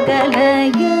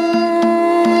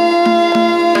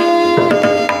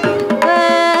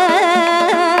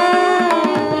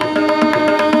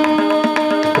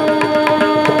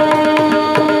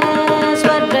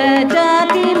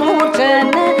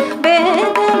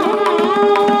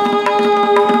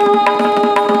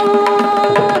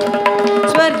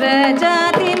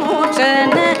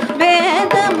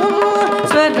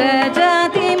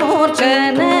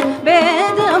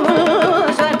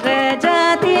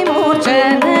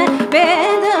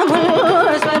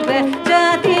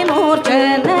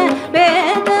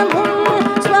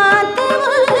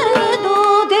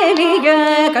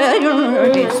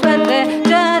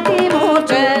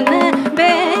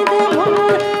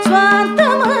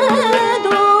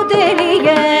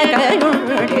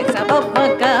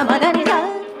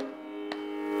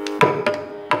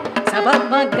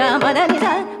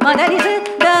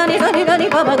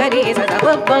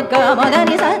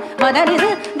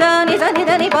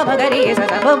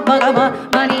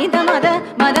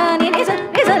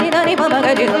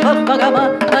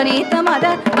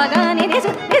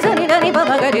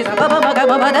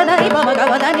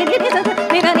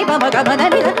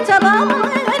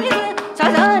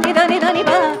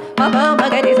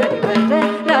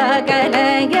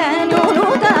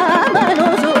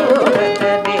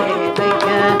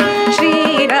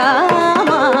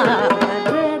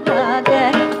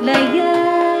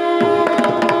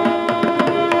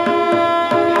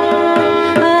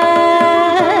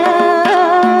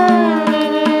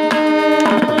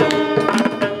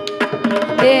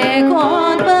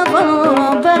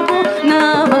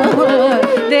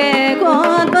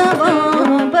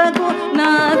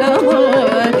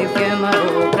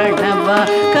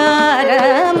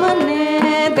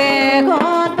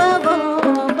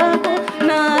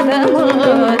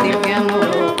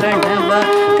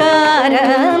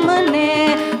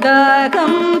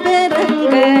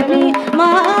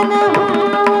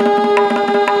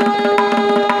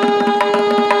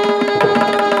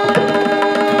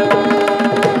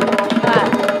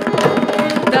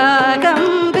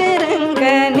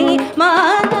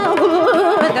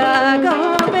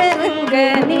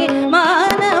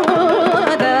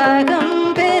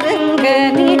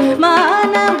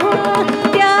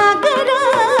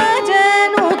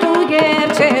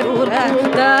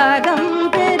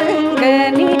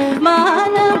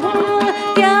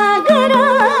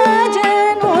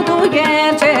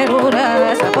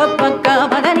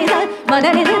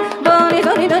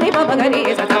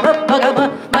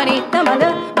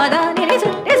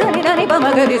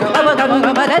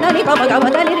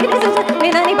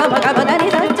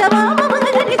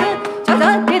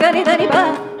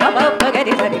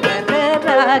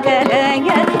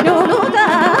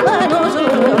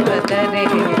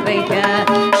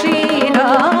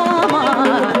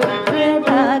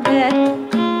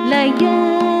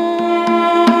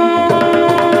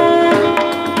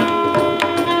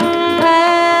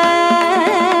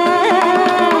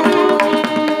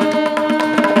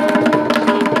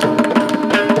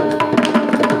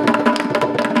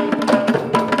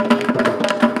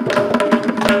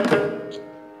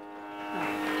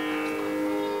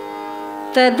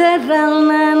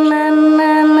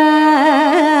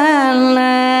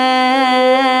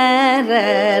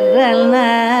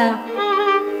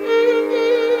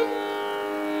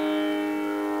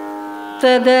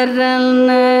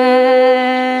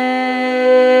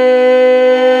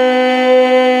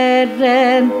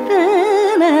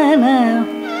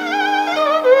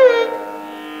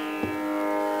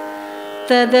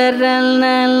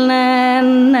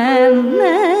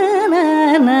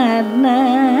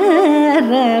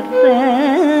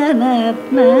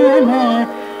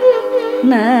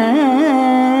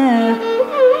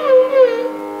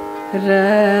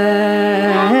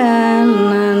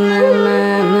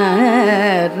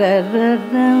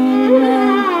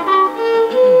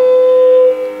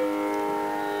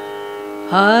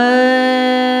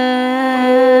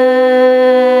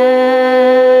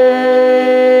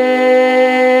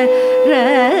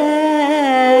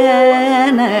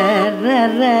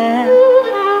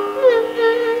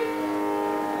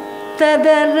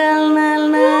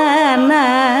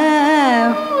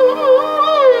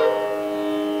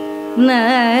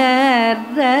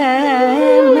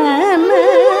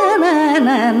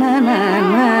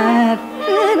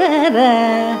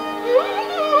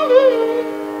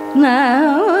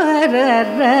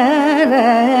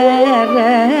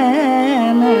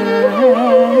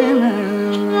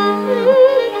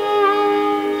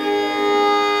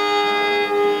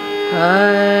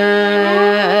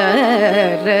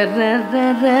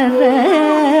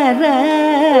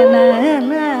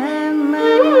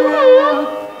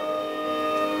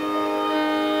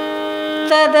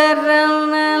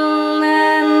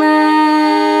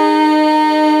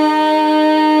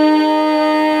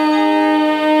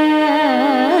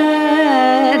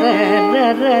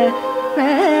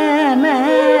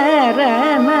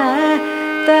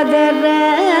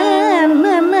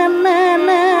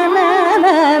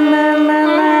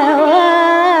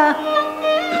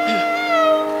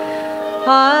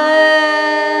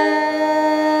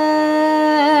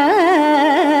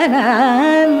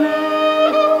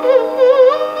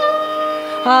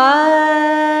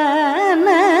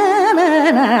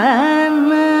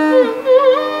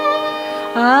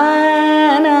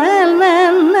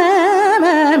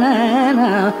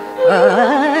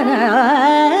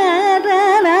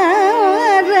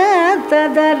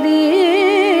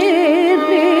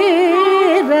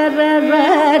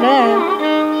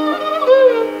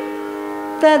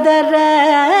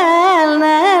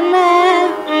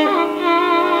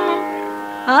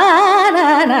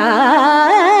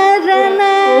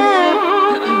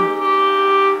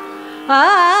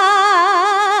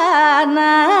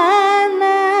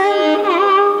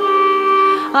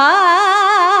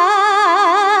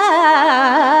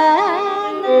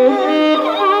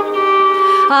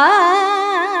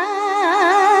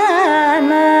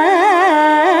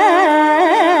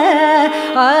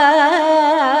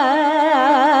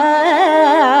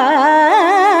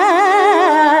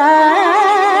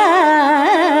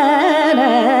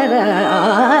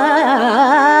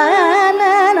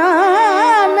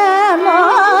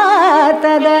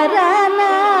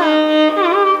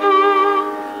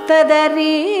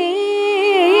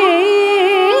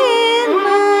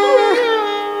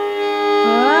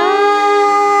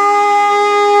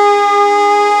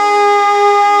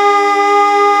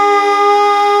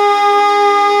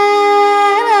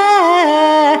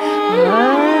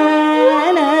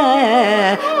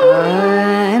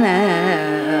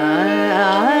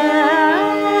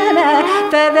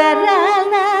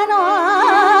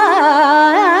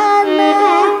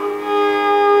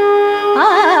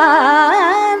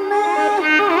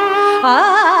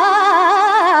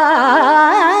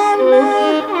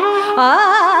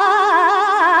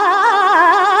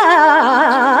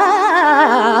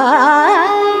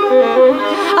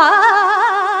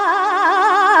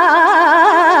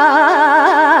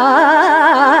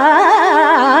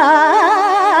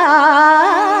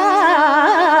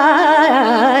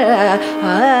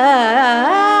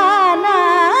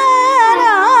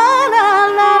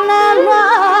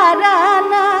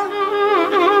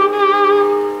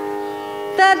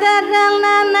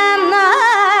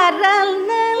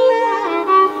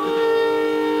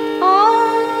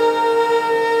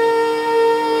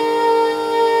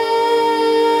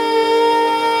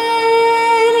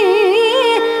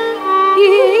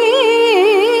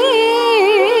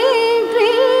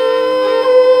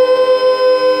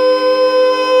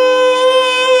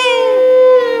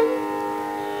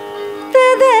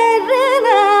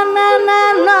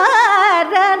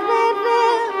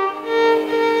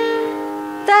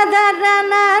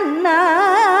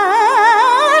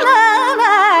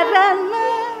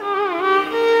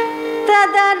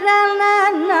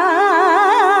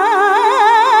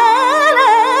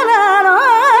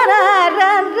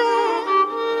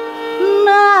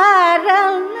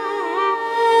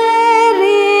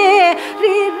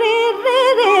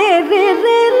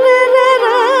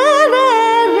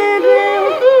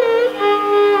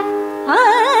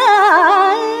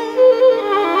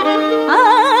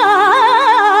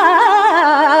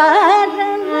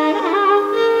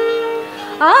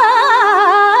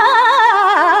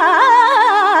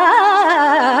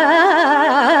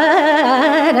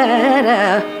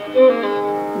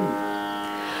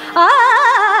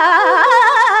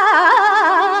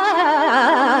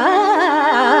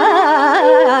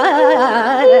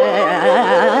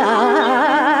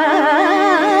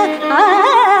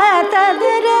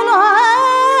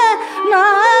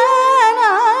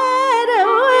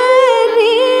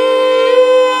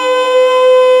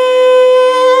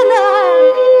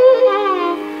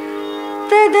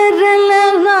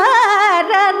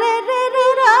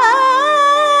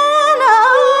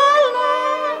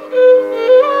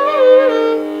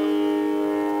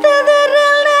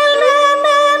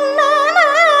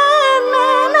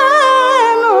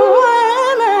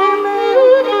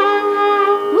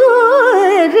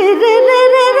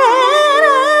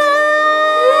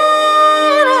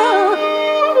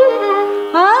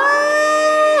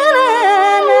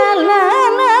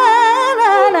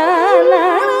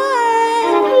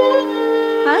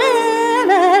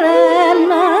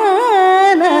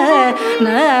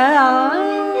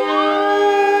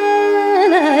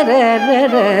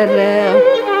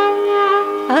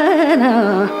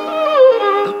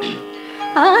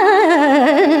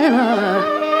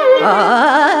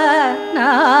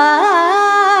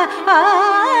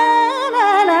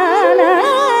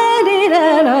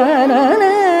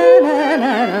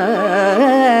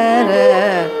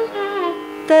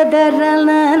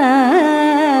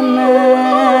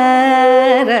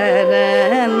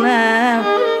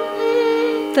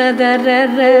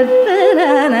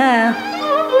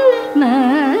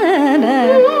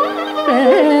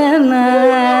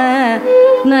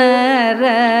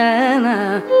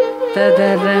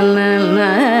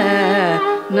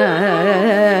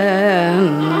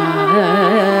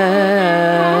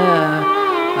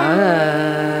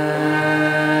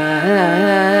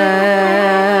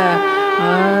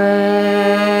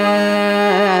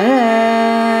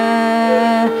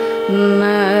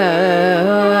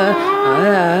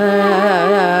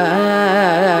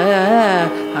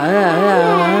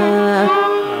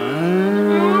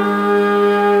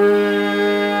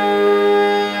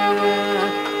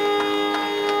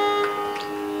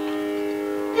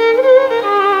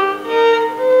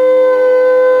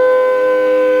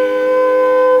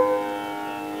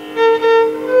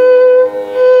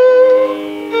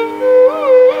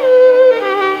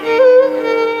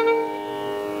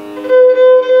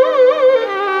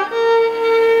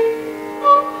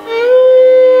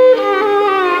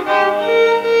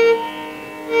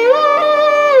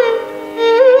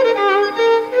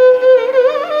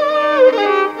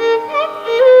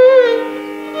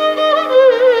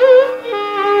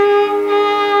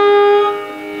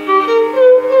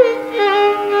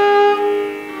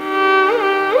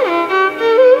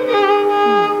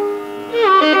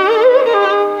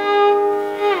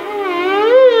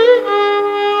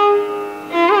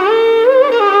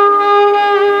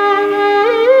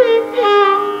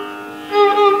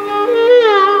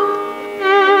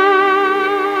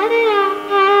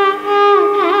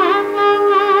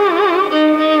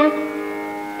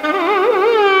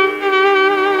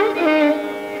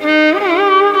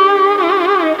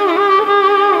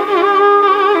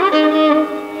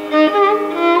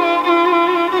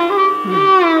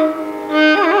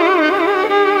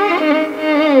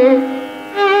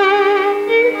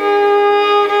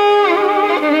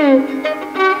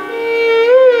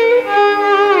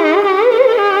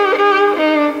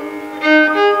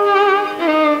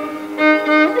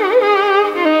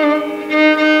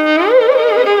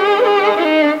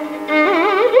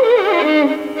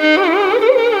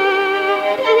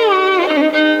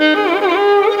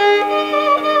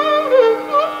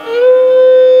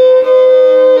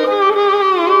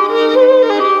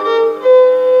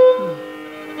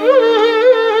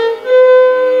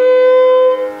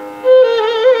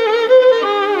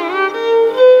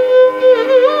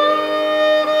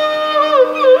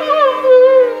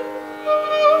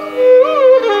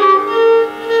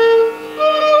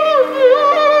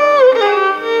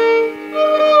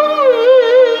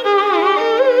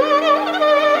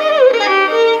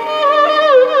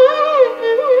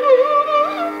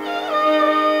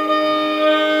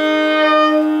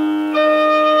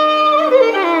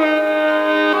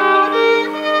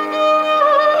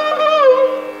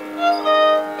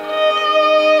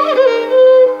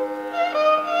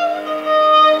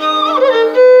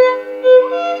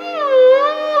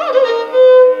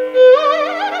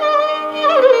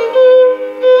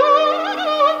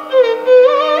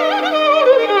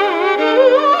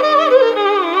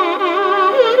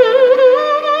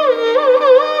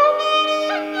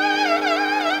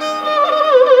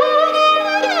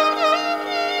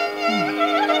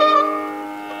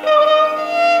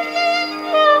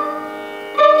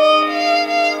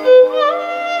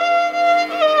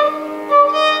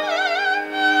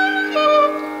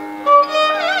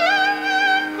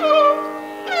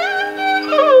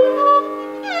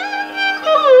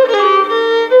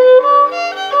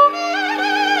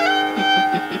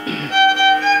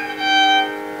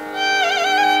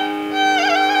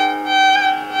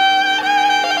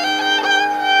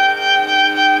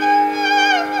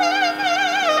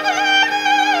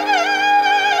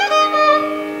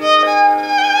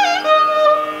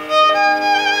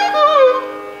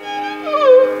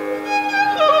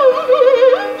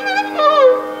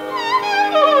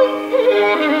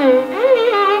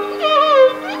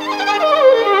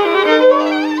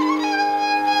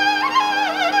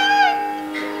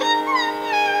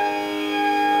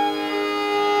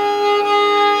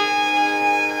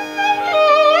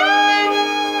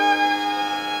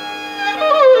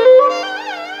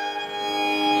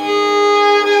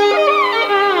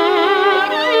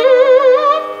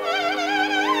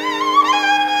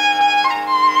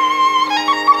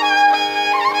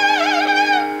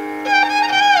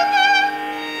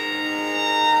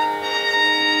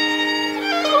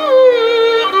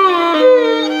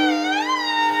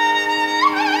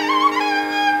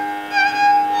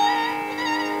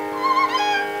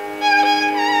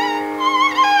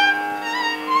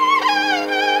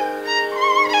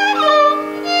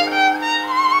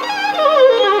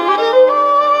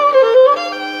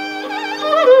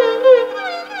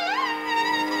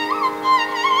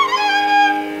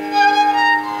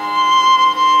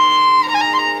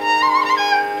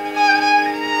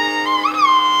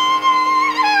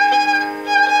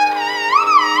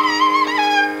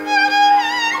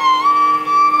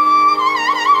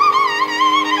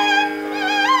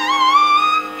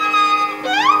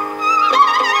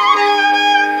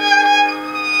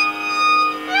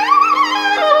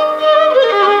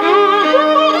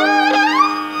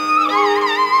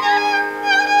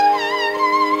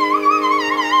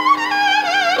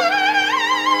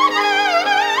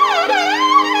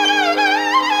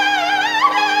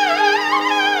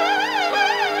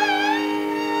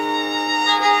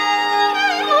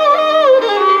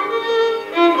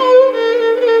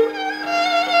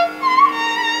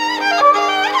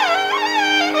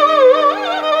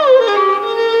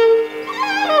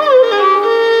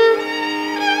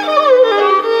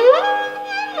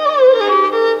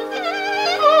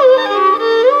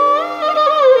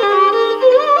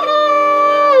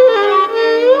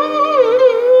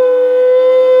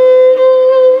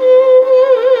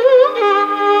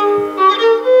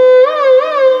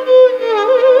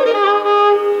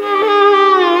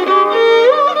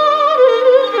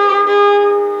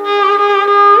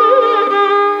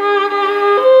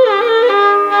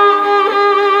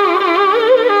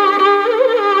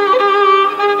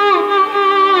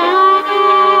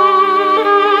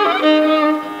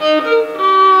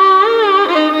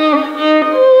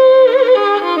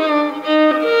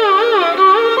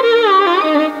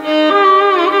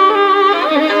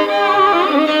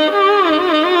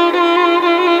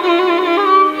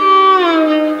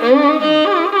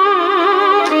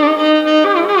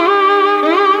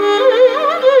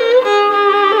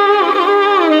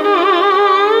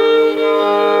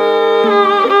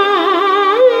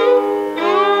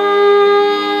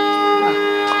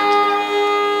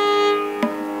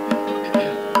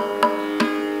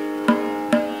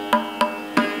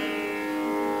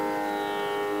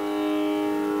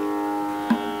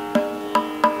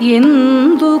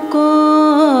ఎందుకో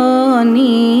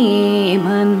నీ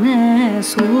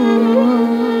మనసు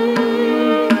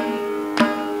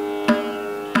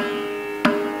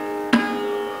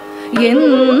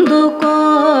ఎందుకో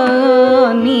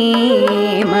నీ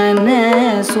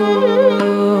మనసు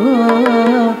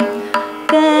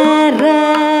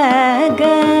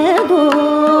కరగదు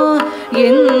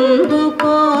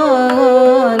ఎందుకో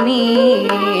నీ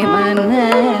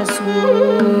మనసు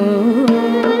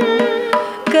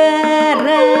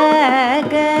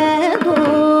కరగదు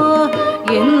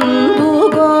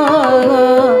ఎందుకో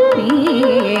నీ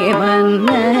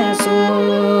మనసు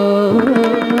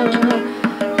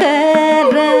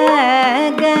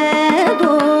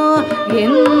కరగదు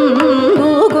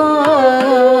ఎందుకో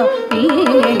నీ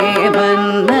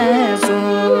మనసు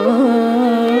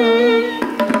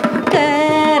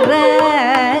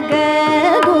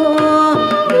కరగదు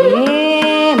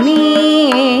ఏమీ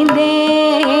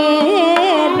నేరము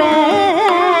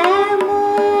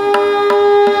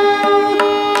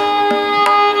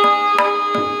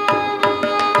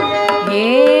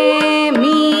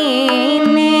ఏమీ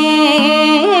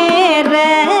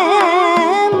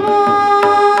నేరము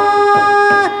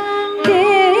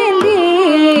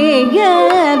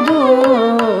తెలియదు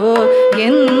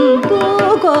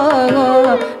ఎందుకో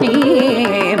నీ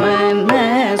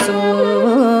మనసు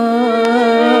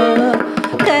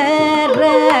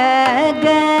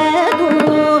కరగదు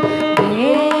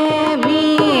ఏమీ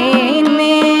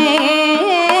నేరము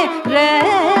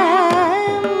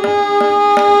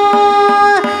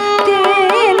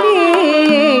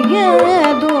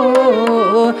తెలియదు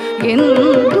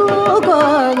ఎందుకో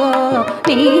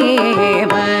నీ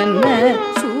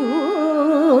మనసు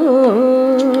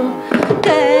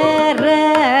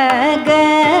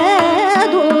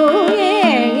కరగదు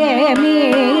ఏమీ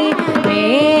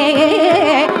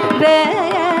నేరము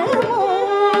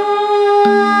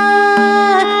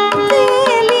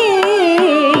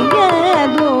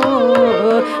తెలియదు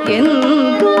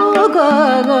ఎందుకో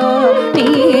నీ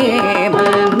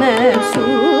మనసు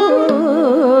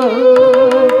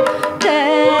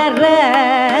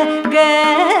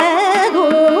కరగదు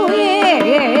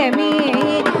ఏమీ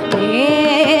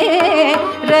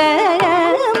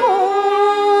నేరము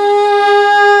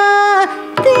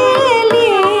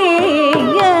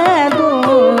తెలియదు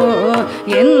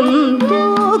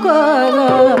ఎందుకో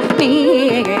నీ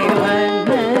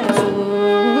మనసు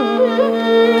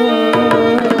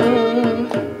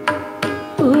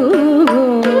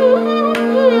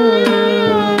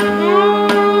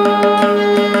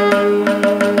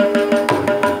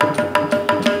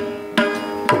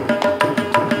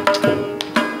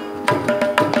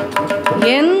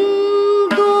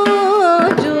ఎందు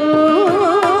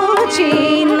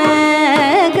చూచిన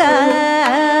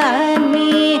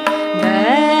గాని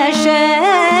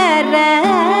దశరథ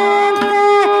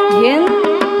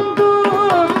ఎందు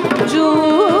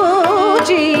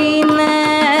చూచిన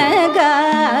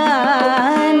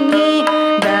గాని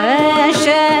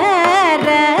దశరథ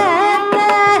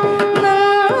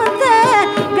నృత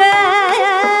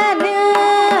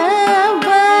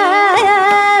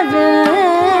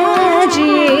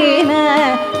జీన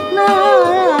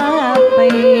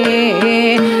నాపై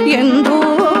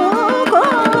ఎందుకో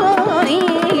నీ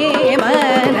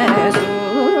మనసు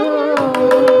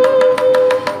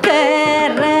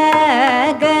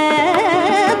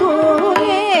కరగదు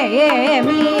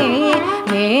ఏమీ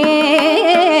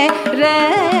నేరము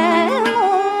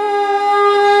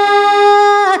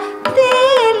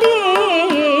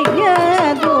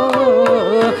తెలియదు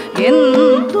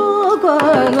ఎందుకో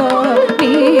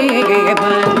నీ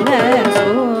మనసు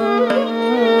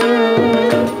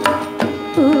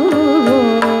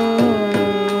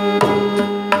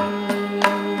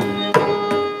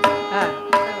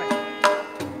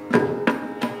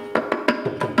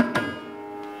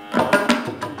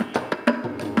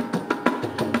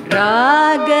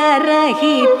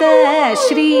రాగరహిత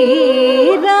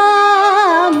శ్రీరామ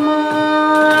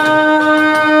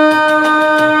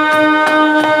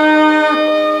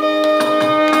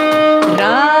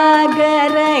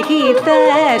రాగరహిత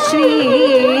శ్రీరామ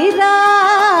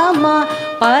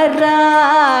పరాకుసేయుట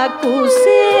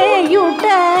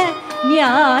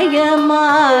న్యాయమా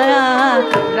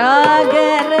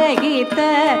రాగరహిత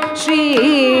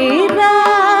శ్రీరామ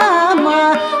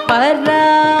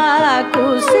పరాకుసేయుట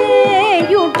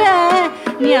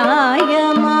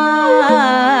న్యాయమా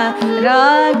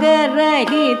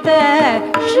రాగరహిత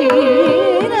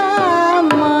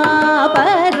శ్రీరామ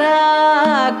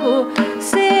పరాకు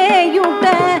సేయుట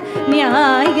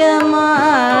న్యాయమా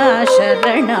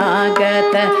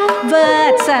శరణాగత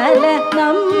వత్సల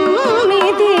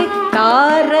నమ్మిది తా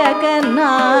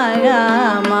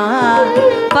तारकनायामा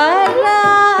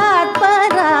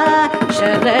परात्परा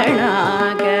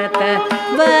शरणागत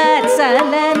वत्सलनमिति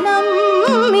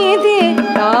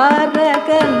तारकनायामा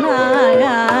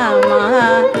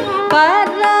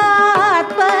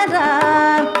परात्परा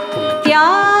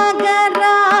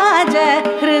त्यागराज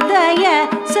हृदय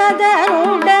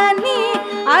सदनुडनि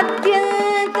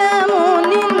अत्यन्तमु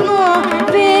निन्नु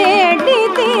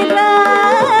वेडितिरा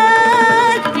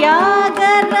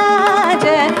त्यागराज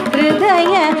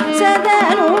हृदय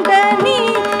सदनुडनि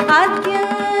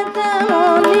अत्यन्तमु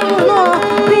निन्नु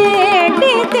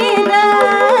वेडितिरा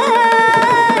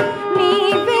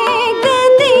नीवे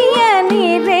गतिय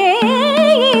निरे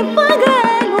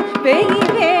पगलु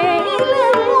वेवेल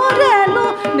मुरलु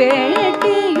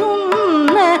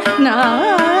वेटियुन्न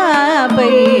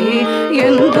नापै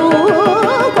ಎಂದು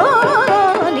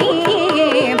ಗೋನಿ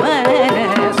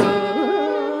ಮನಸು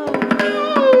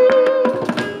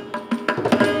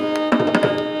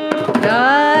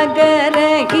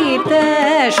ರಾಗರಹಿತ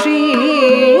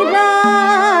ಶ್ರೀರಾಮ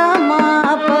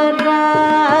ಪರಾಕುಸೆಯುಟ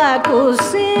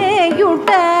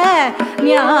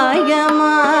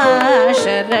ನ್ಯಾಯಮಾ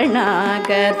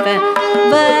ಶರಣಾಗತ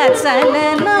ವತ್ಸಲನಮಿತಿ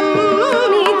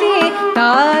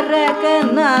ತಾರಕನಾಯಮಾ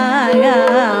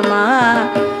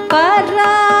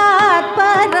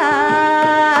परात्परा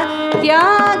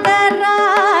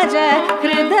त्यागराज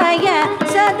हृदय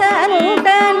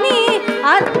सदनुडनि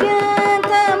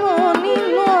अत्यन्तमु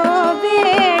निन्नु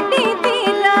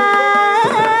वेडितिरा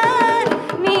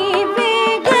नीवे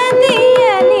गतिय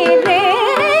निरे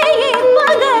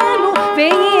पगलु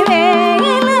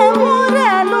वेवेल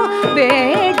मुरलु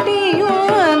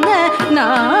वेटियुन्न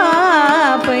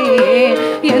नापै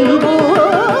ಎಂದು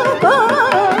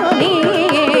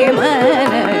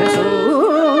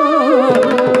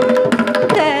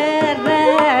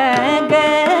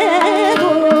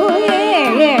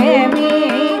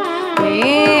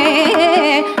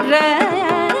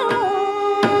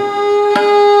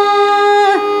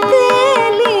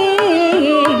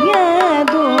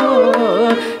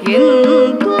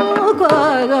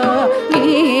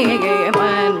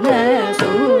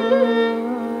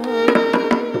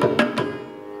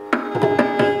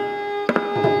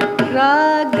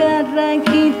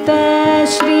रागरहित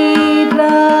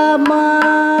Shriram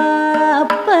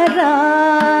पराकुसेयुट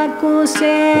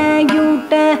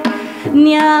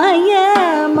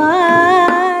न्यायमा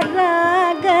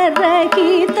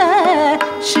रागरहित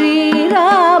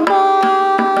Shriram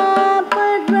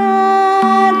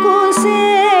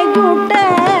पराकुसेयुट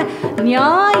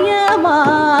न्यायमा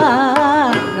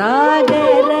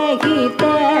रागरहित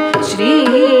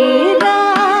Shriram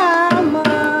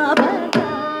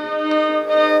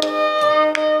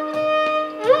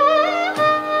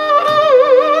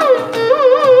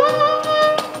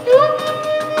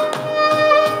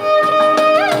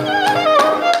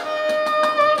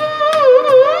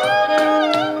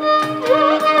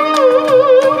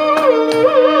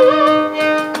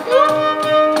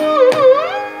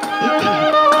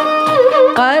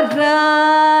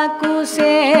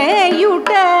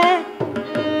ಪರಾಕುಸೆಯುಟ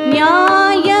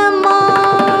ನ್ಯಾಯಮಾ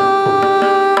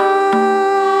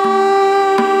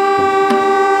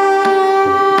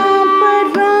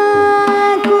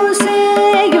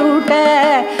ಪರಾಕುಸೆಯುಟ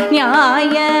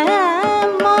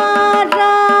ನ್ಯಾಯಮಾ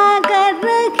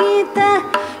ರಾಗರಹಿತ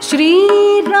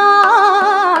Shriram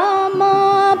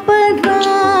ಪರಾಕುಸೆಯುಟ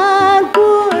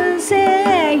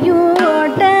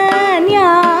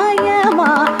ನ್ಯಾಯಮಾ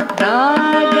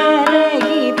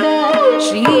ರಾಗರಹಿತ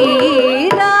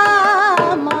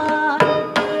Shriram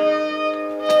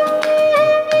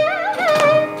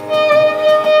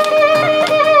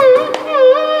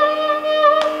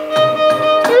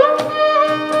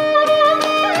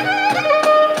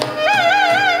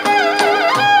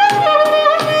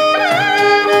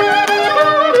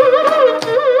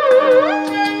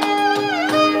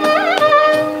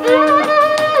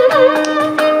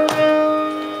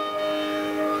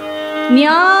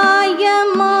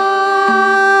ನ್ಯಾಯಮಾ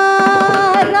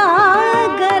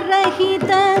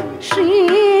ರಾಗರಹಿತ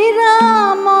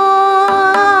Shriram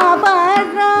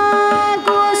ಪರಾಕುಸೆಯುಟ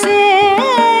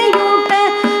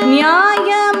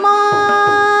ನ್ಯಾಯಮಾ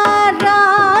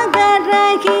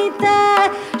ರಾಗರಹಿತ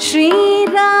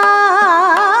Shriram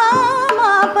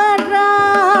ಪರಾಕುಸೆಯುಟ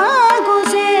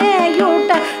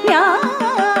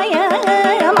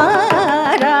ನ್ಯಾಯಮಾ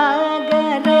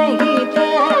ರಾಗರಹಿತ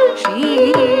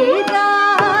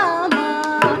Shriram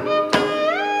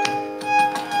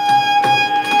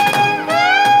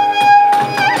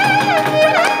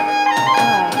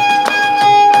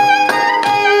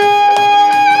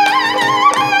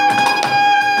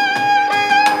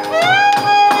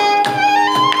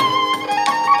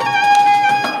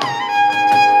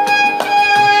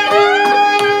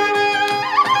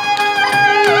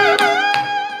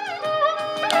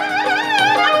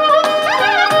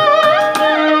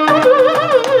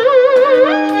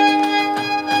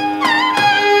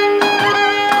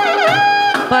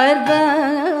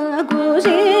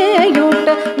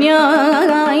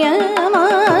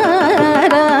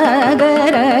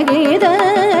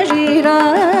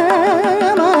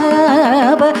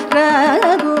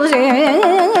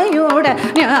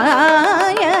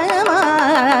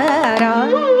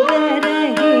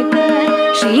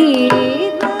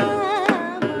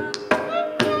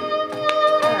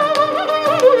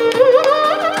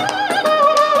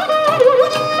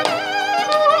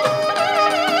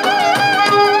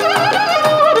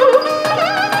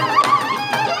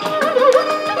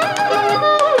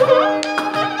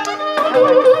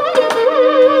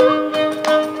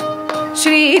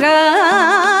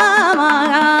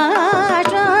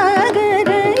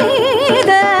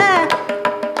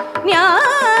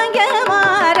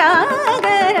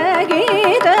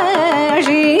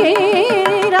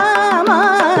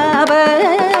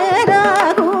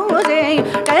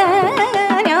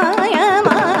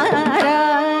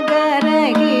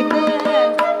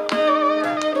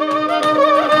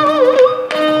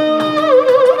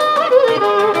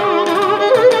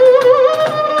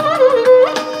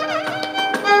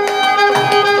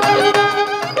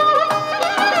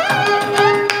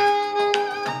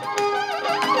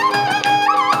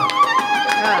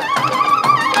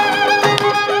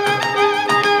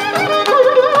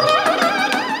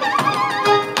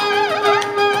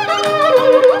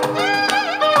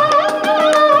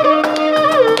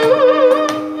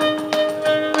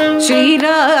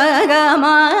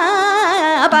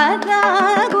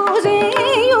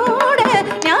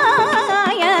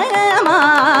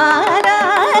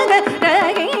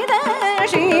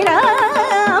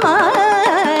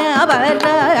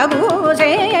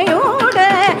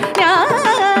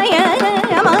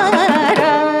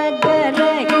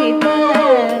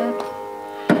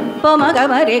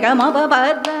Pamagama Rigama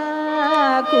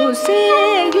Babada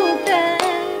Kuseyuta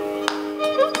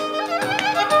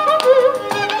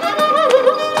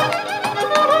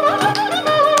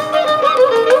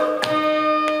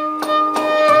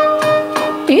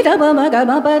Nida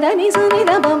Pamagama Padani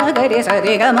Sunida Pamagari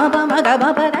Sarigama Pamagama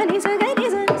Padani Sagari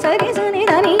Sari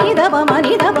Sunida Nida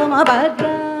Pamanida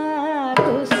Pamabada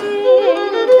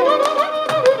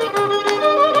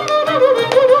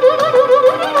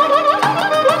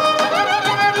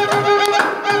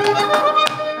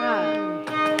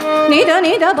Nida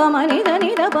nida bama nida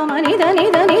nida bama nida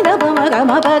nida nida bama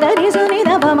gama pada nisa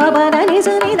nida bama pada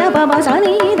nisa nida bama sa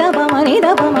nida bama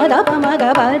nida bama da bama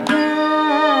ga pada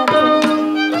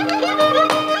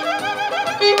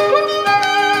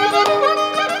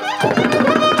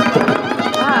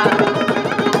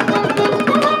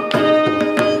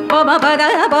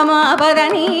bama pada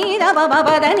nida bama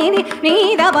pada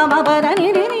nida bama pada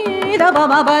nida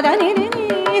bama pada nida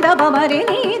bama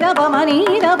nida bama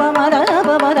nida bama da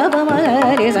bama da bama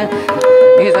risa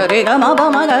nisa rega ma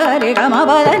bama ga rega ma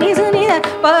pada nisa nida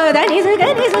pada nisa ga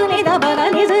nisa nida pada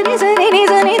nisa nisa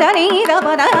nisa nida nida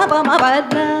pada bama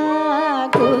pada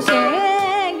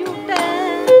kuseyuta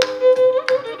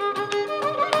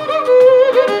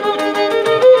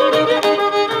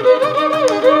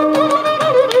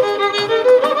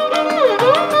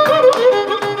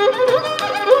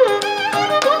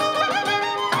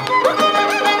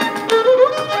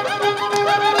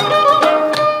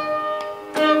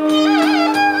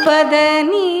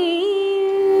Padani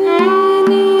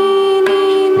ni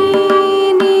ni ni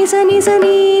ni sa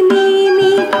ni ni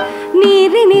ni ni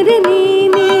ri ni ri ni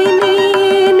ni ni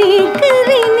ni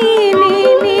kari ni ni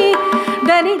ni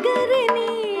dani kari ni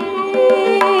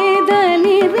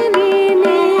dani ri ni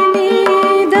ni ni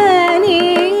dani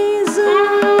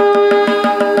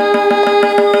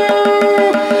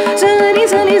sa sari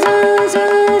sari sa sa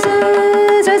sa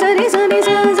sa sari sari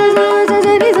sa sa sa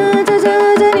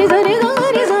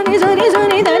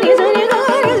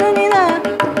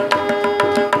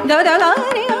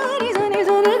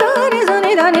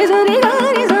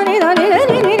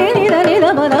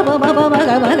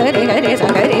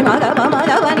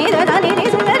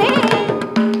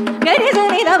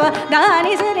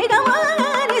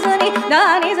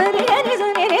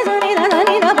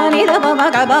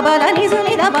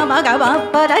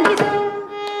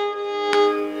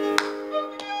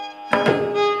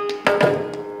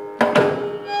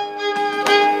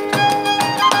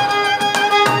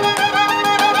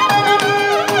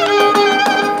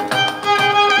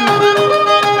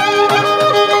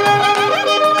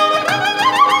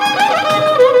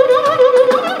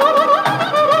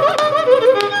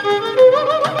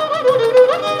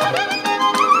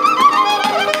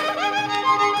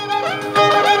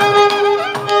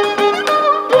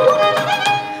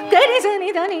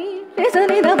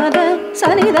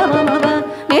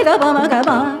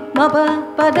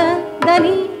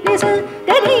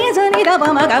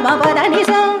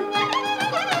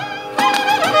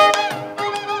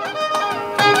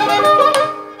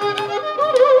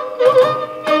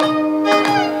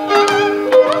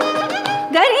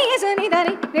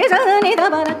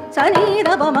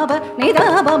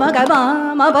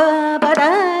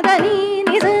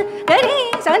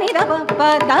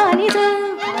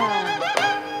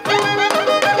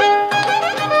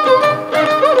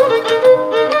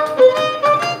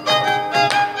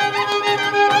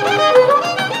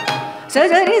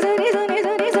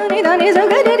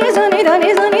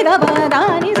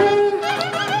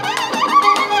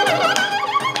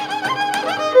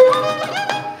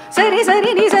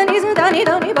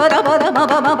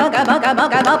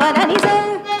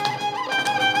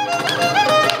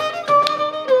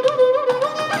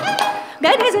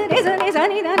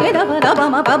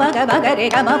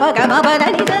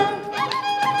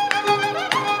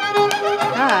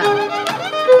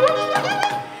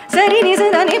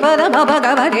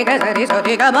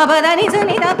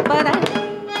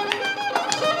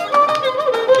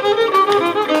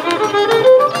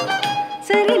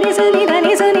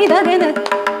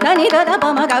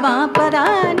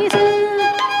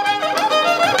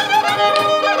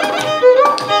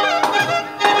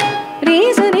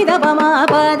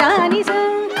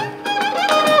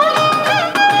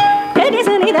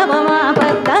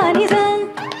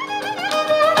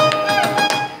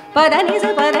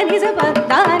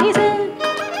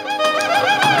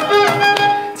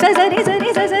sari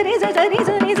sa sa sa sari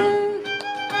sari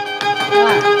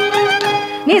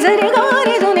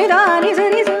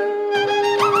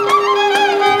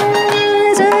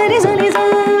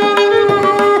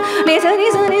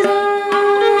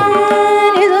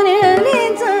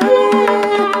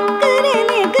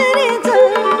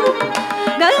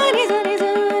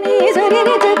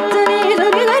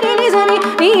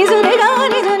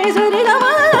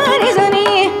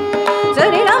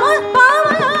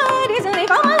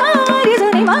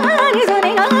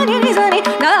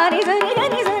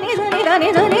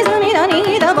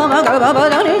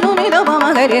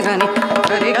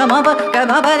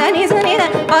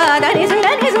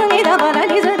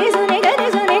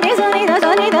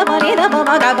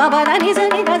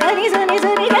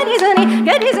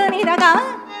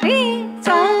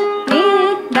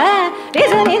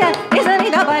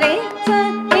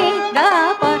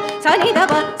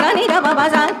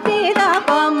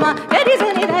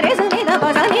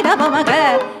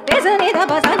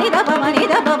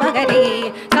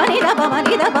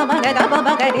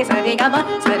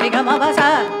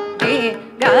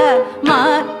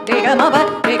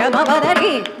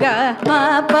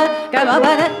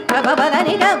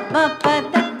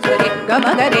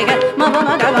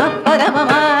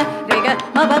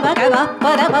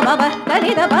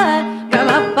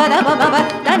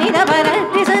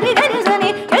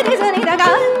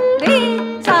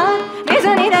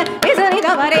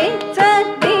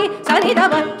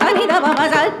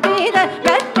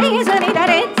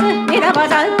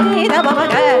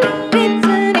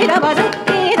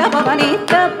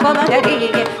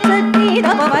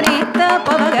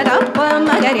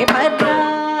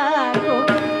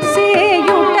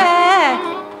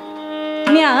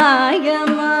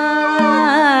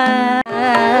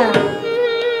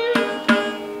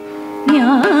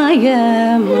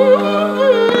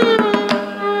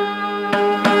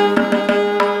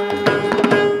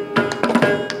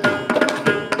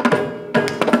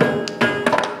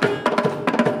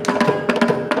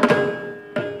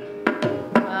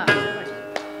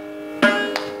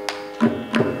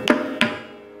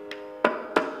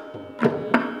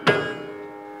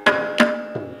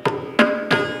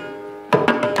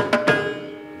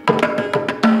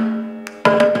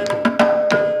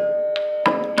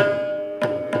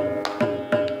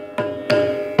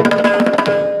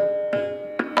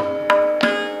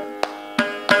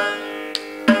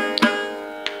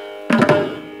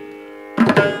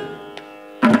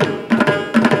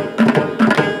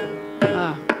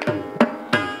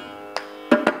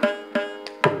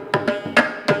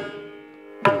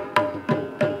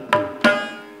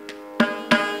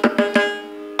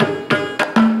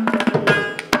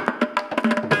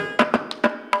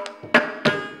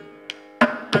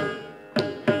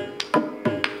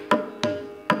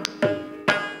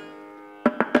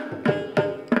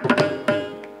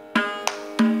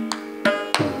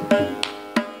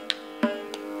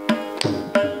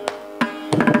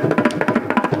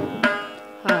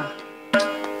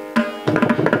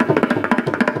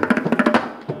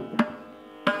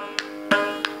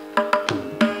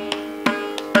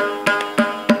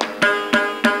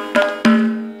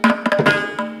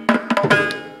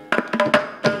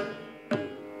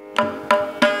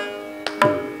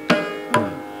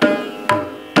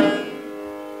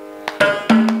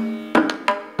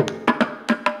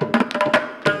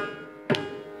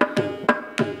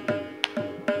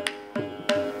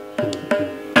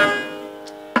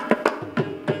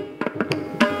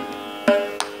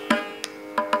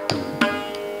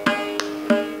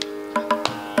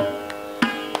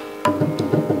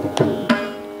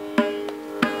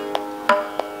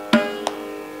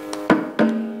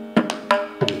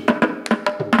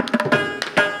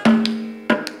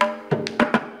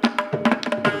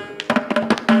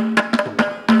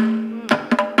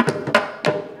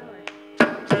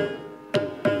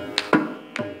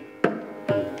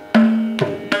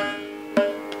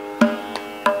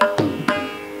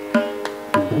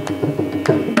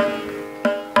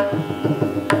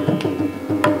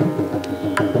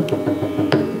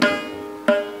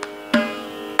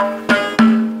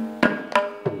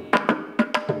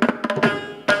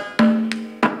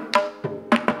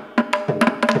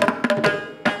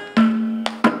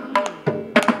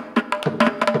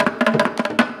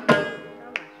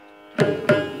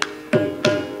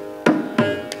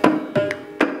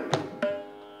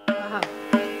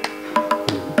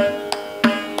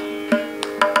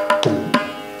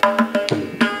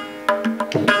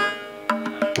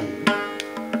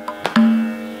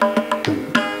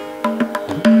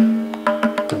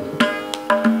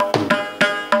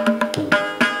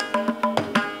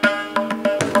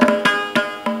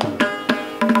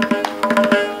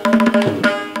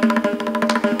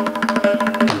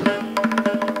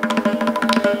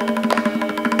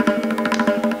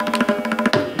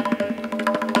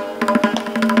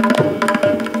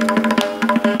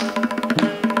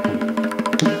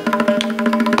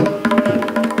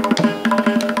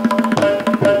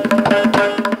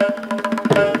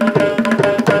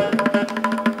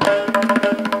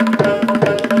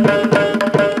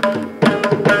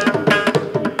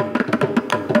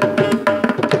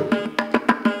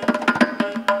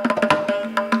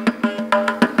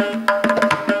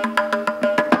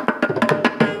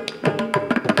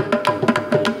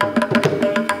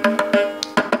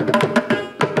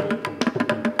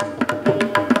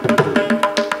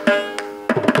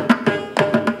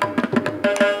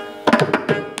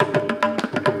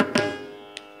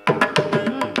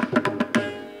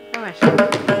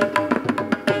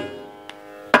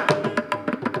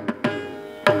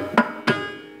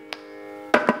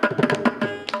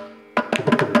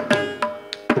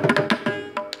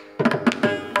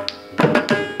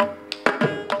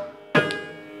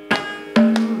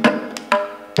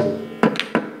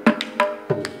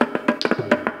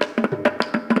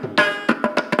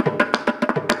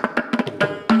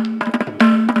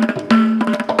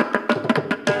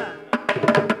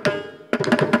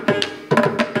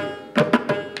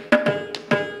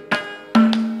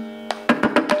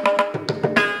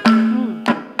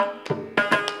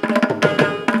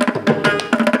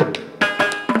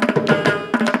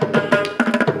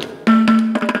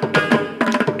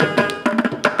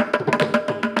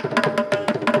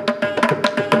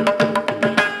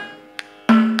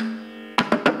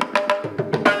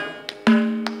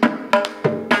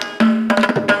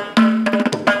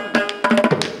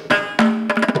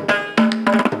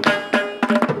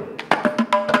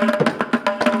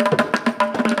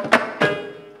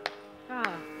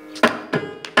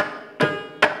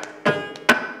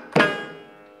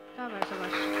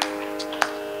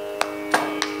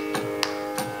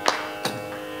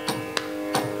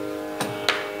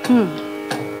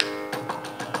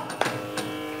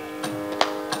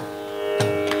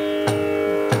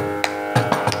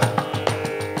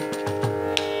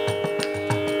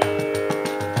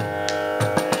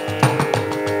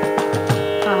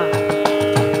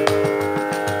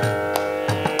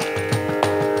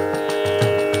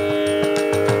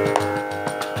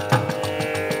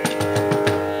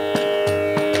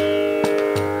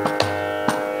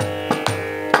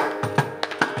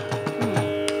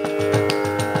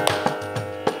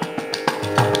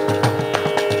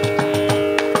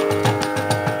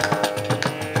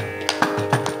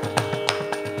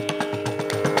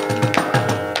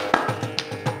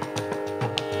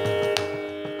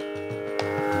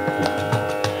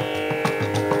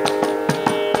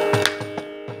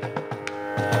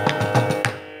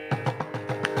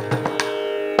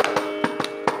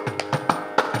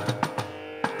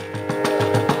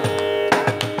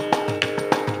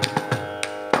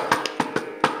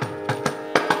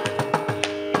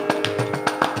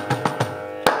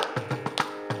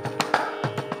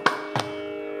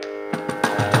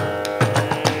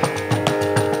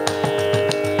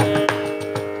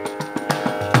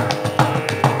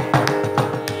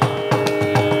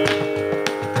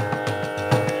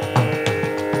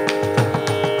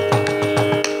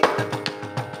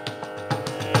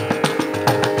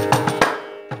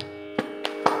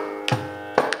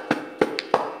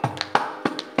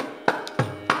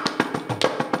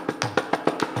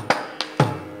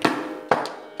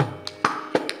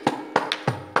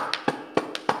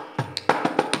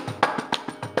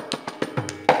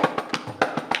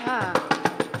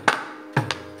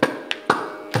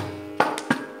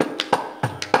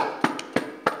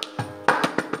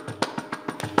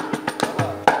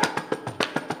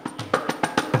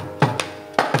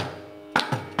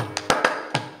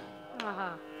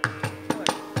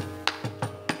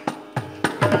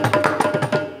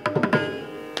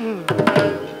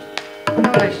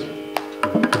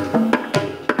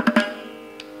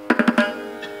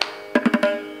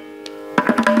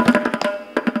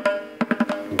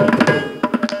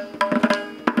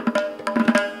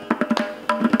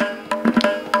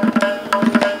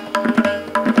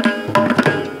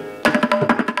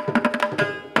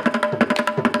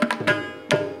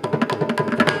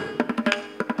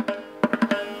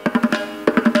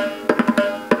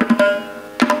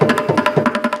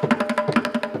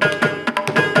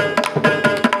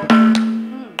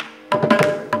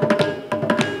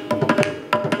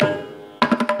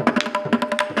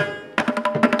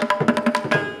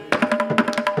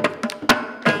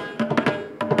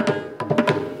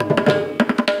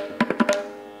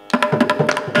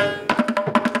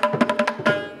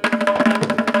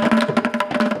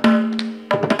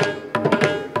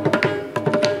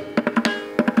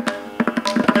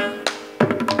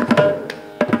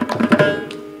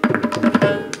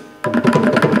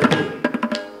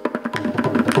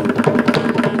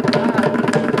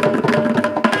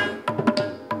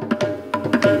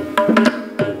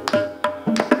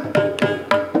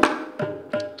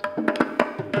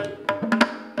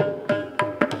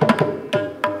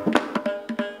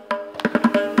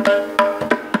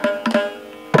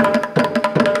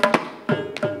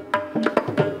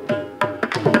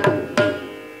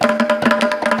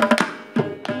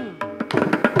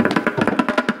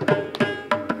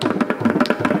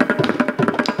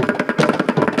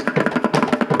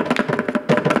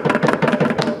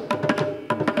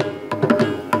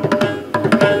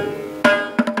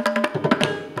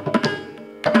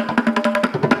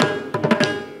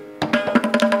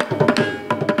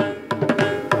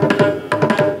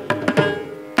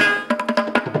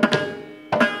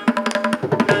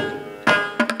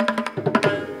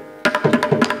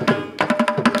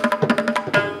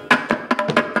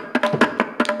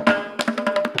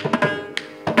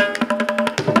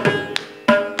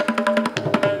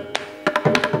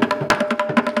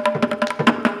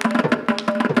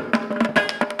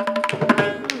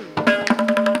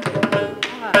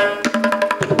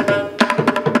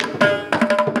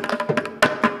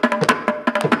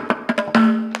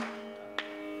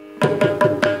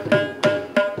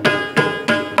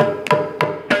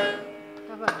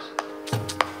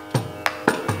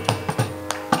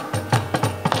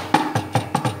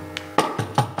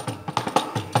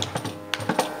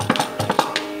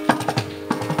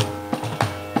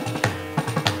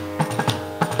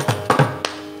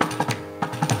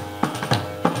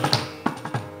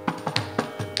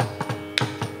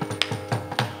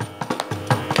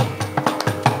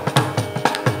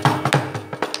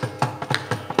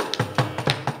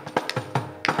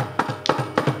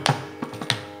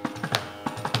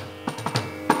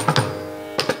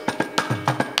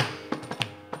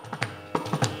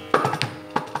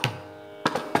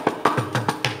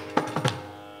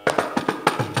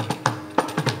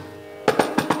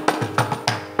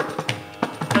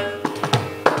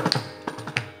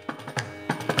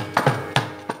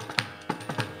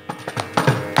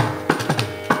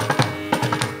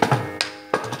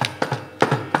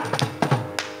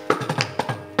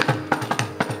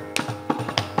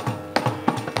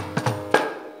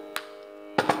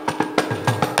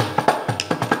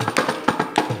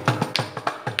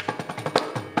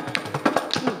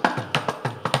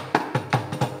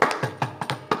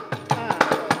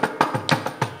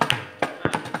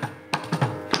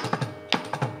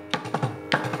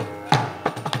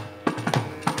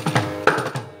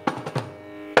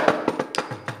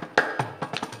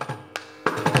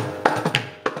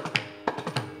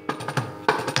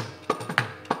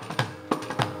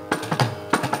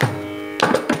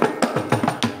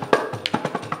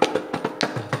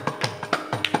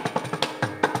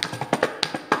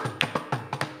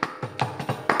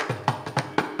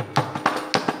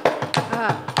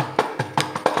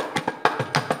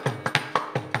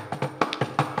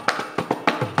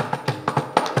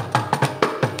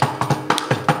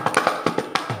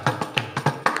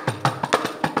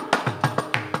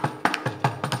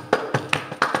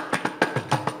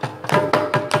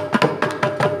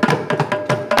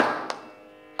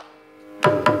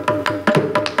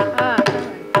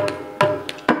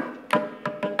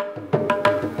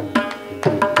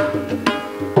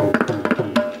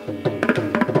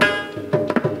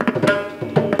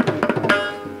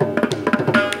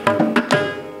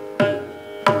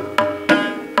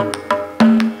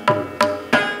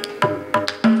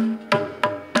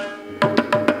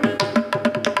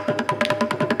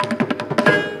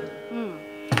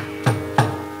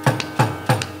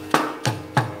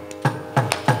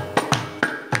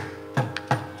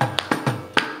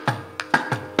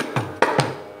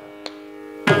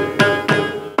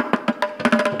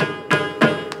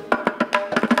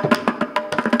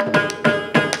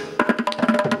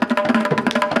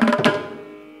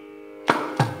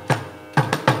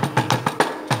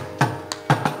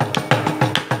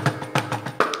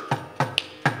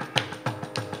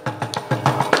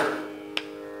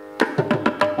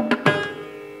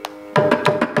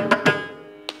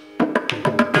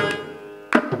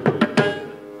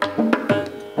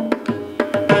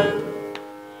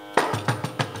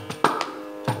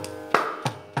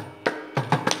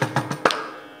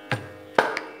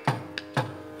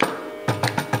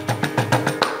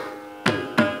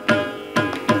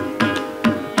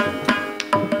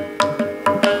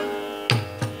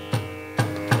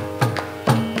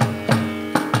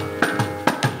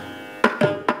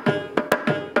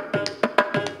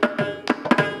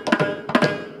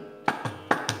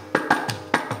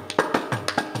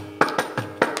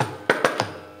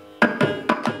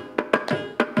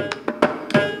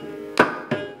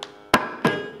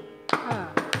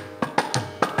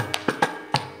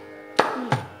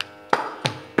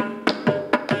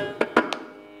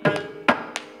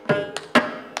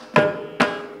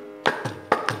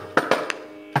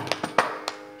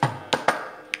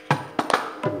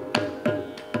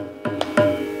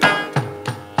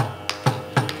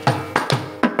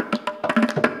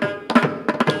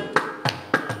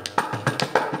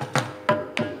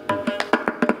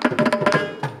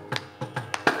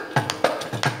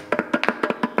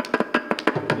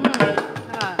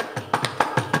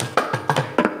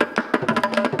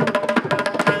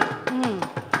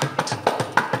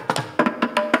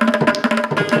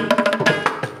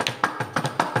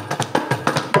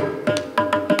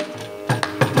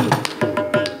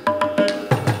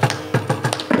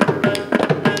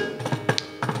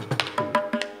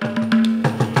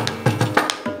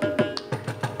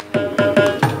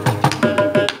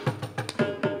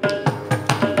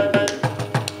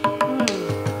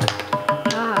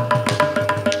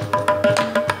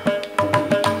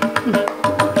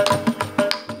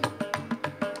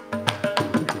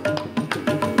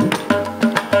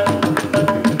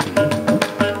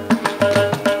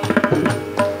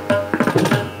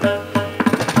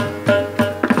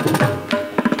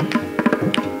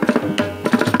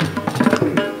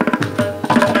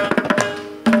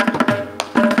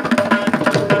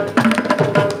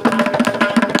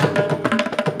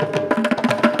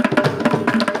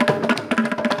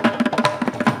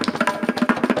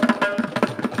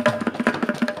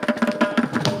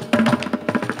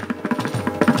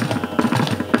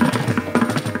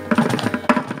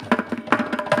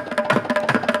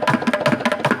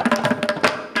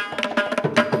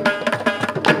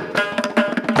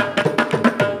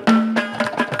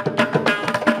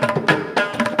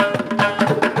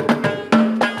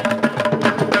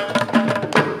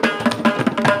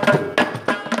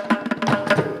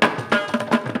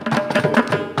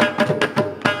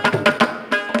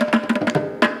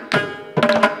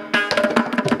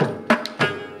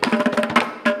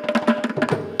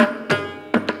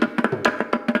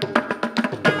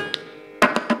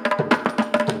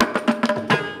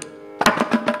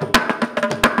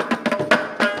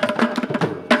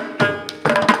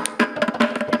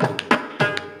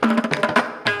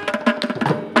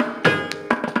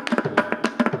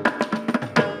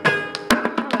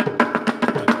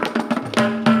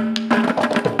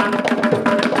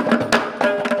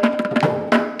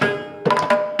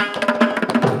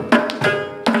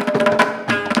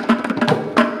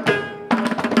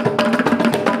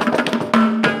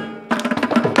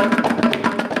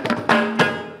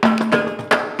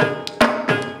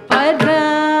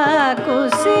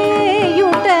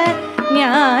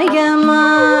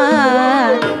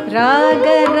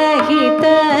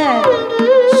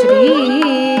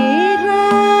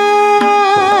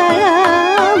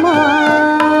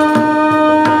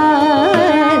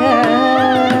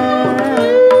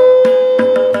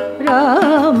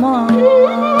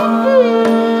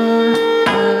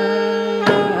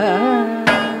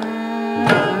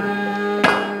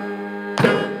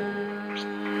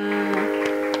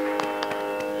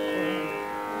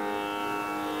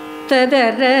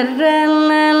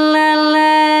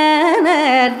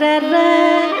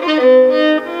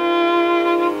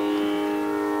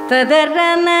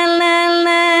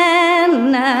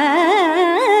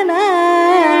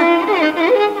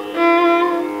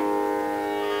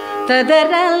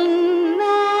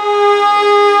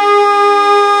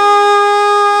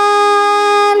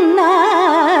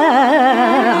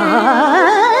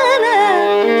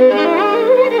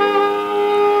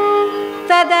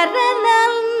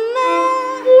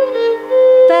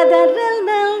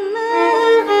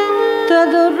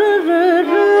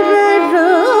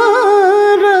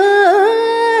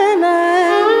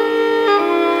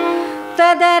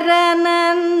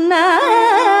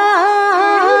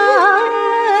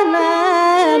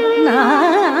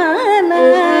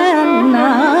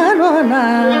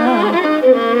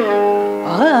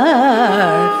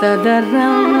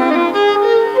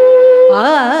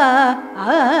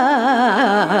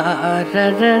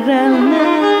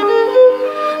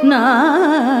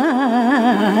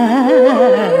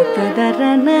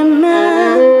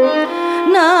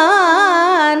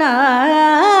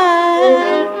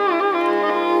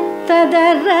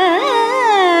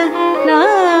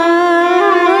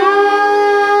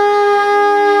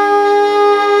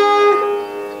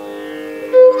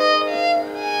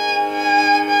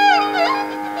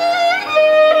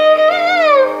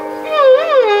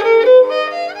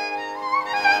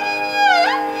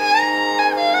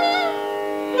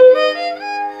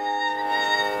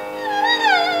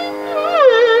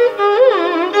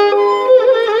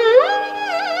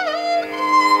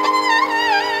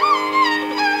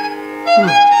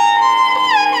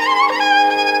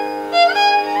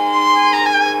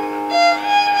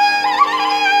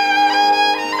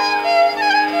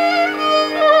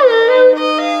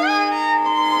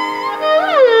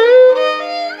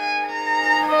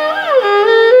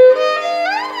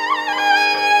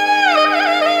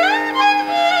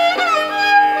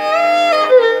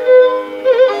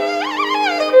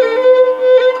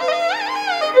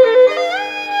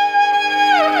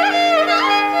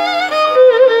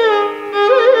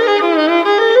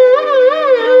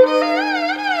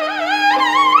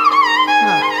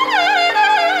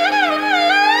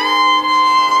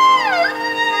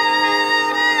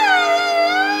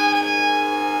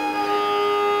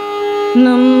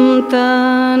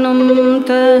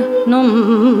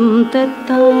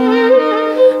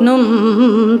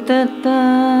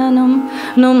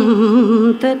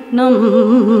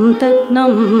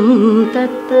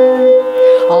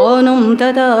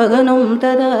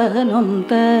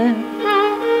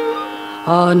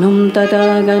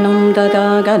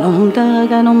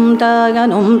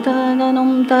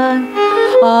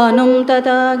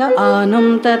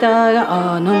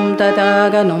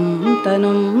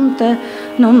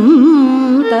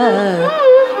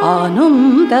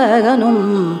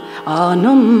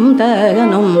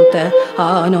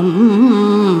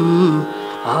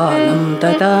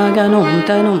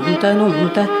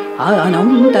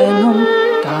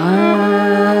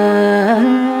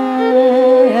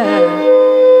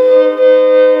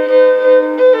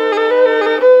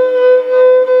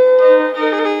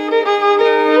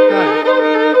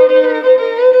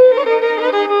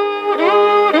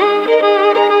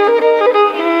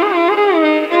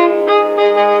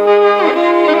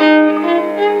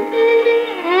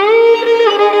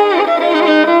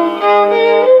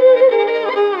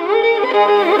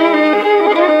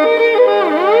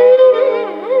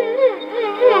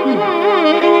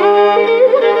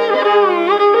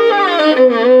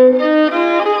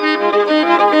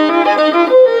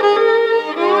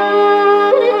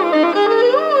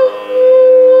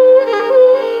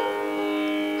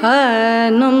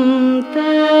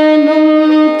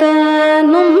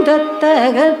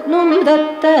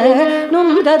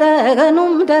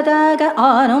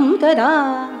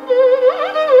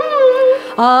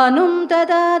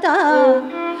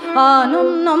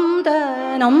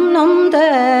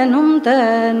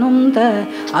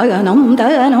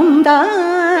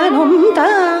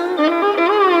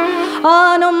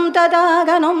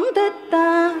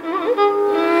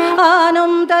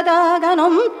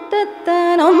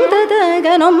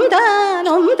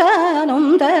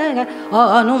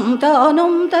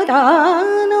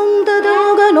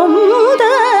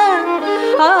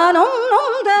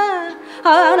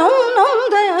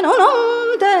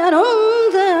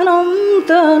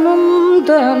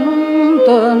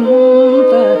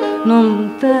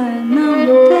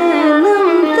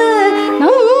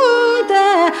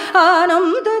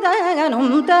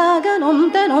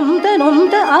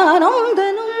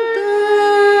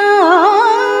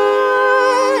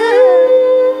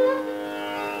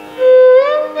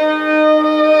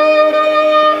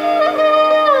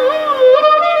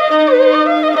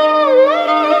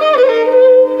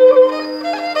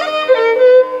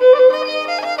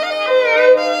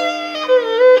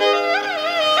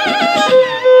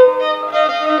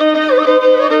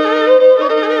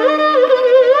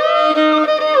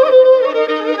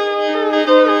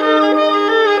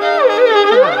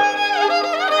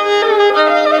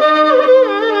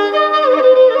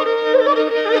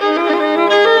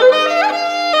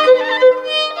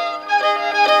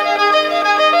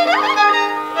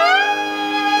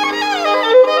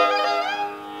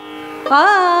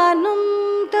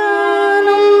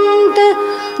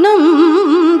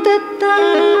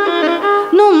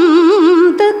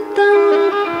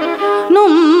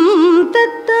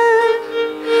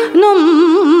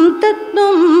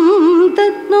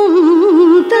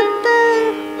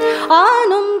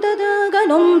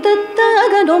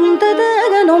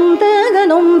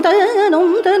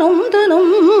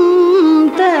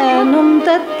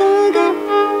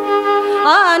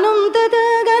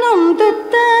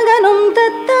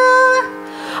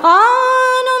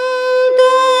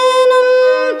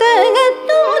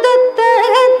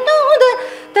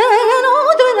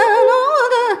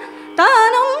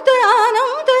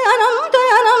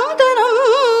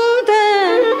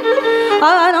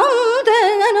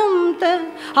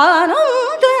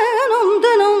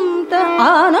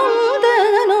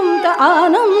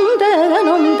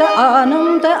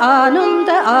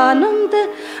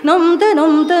num ta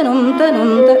num ta num ta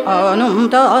num ta anum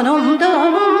ta num ta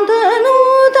num ta num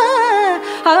ta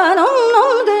anum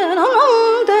num ta num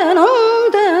ta num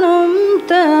ta num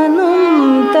ta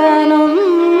num ta num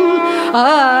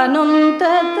anum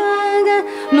ta ta ga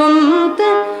num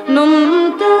ta num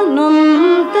ta num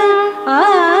ta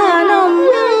anum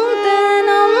ta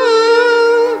num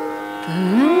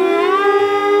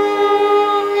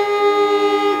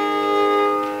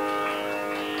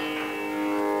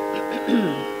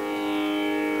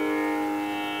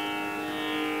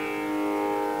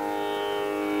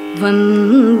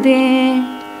Vande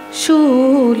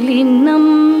Shulinam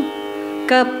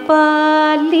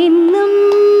Kapalinam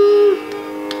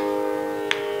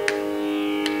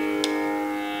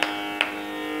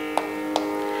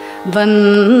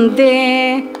Vande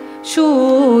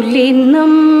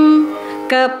Shulinam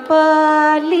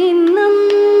Kapalinam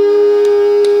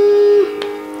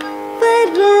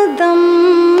Varadam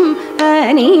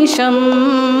Anisham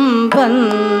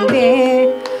Vande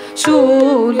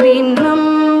Shulinam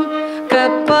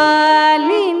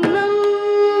Kapalinam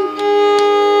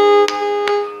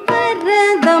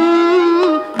Varadam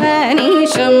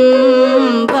Anisham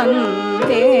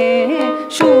Vande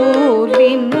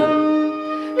Shulinam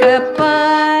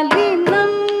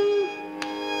Kapalinam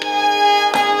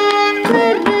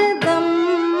Varadam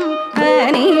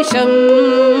Anisham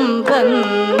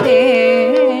Vande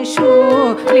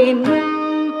Shulinam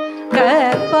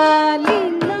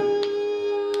Kapalinam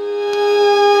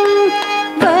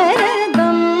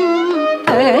Varadam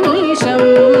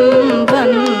Anisham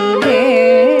Vande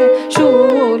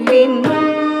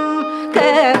Shulinam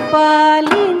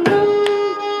Kapalinam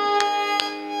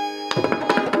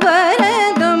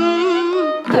Varadam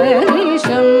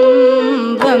Anisham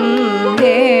Vande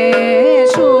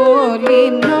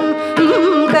Shulinam Kapalinam Varadam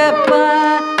Anisham Vande Shulinam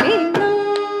Kapalinam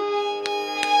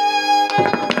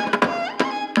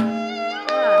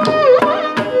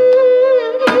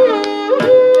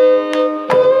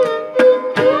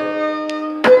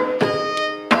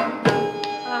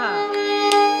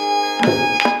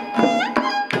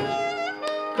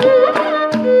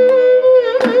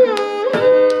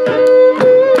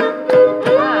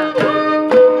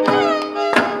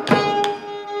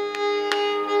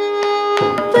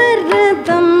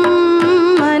Varadam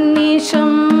Anisham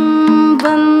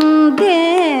Vande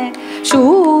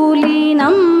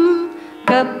Shulinam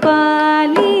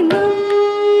Kapalinam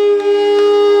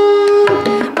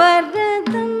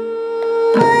Varadam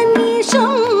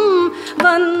Anisham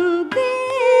Vande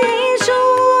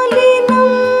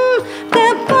Shulinam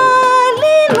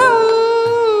Kapalinam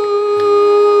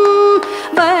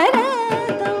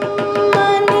Varadam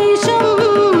Anisham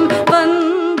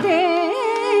Vande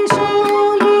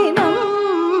Shulinam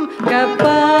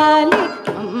Kapalinam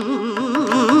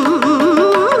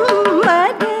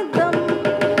Varadam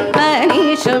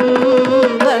Anisham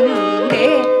Vande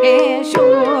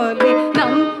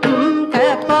Shulinam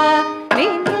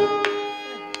Kapalinam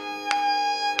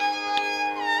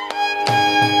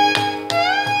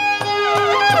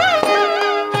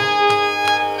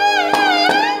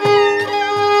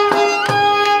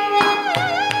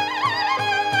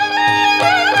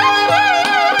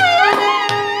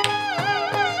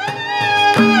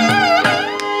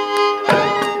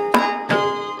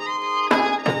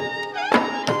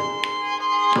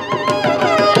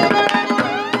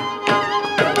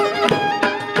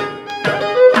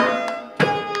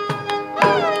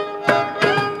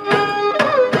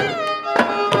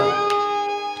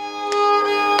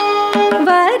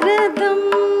Varadam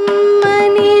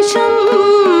Anisham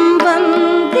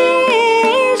Vande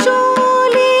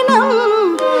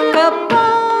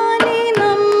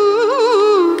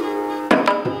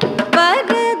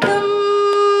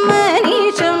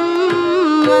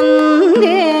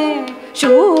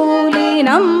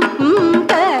Shulinam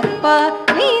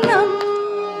Kapalinam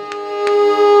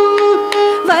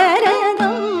Varadam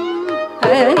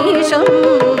Anisham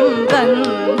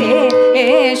Vande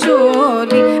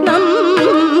Shulinam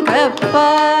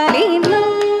Kapalinam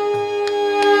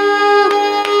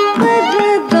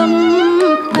Varadam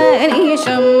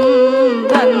Anisham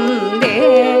Vande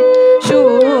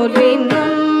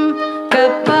Shulinam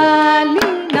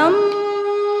Kapalinam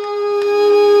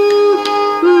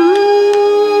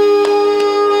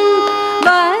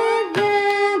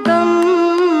Varadam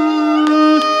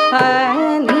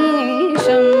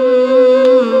Anisham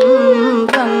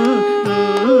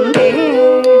Vande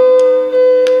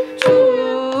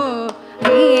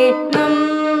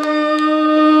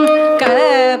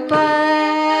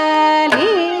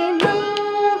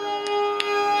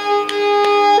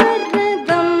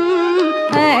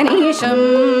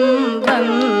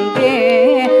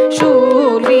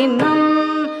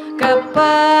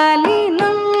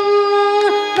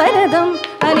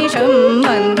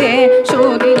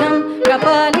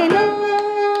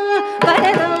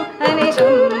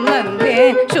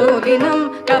शूलिनं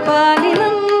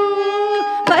कपालिनं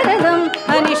वरदं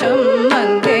अनिशं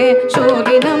वन्दे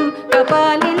शूलिनं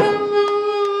कपालिनं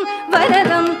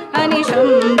वरदं अनिशं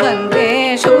वन्दे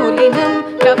शूलिनं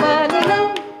कपालिनं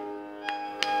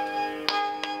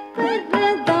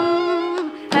वरदं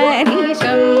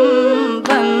अनिशं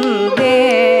वन्दे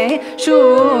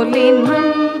शूलिनं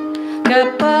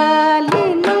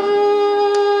कपालिनं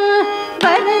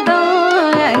वरदं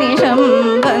अनिशं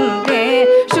वन्दे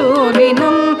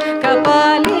शूलिनं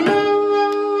कपालिनं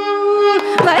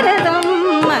वरदं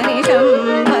अनिशं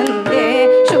वन्दे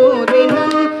शूलिनं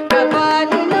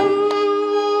कपालिनं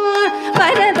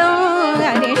वरदं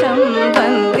अनिशं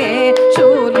वन्दे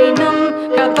शूलिनं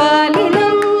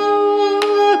कपालिनं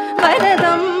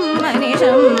वरदं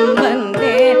अनिशं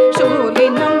वन्दे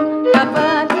शूलिनं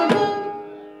कपालिनं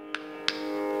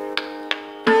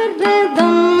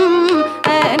वरदं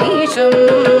अनिशं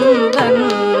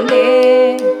वन्दे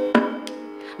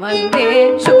वन्दे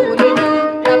शूलिनं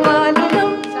कपालिनं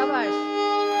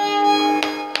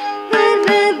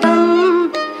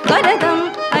वरदं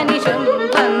अनिशं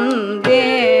वन्दे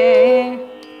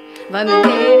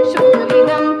वन्दे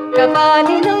शूलिनं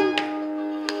कपालिनं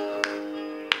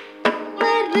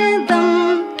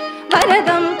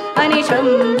वरदं अनिशं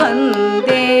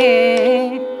वन्दे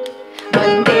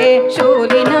वन्दे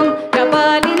शूलिनं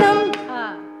कपालिनं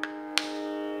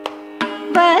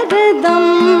वरदं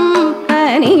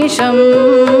अनिशं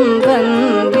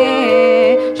वन्दे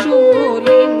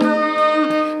शूलिनं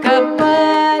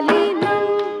कपालिनं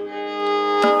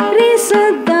रि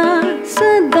सदा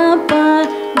सदा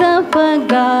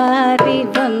पगारि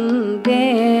वन्दे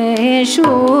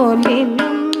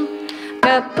शूलिनं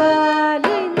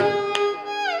कपालिनं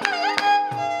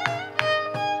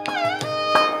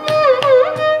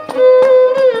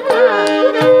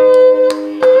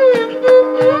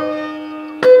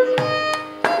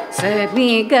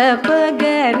सरि ग प ग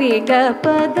रि ग प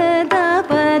द द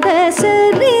प द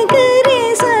सरि ग रि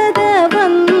सद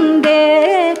वन्दे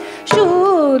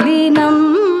शूलिनं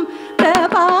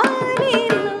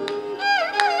कपालिनं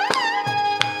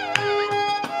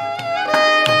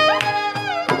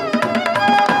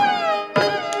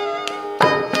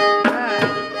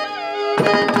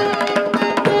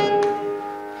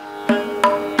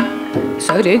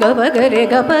सरि ग प ग रि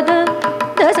ग प द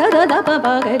द स द द प प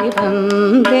ग रि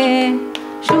वन्दे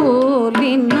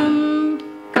शूलिनं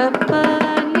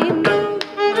कपालिनं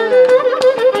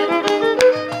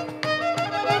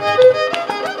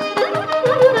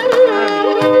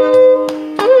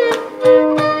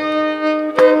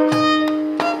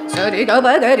सरि ग प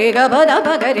ग रि ग प द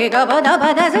प ग रि ग प द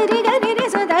प द सरि ग रि रि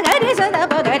स द ग रि स द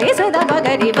प ग रि स द प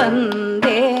ग रि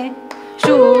वन्दे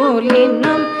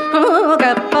शूलिनं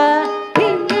कपालिनं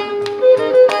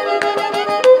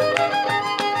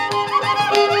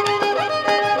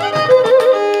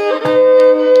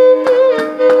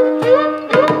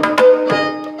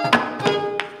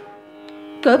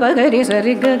गपगरि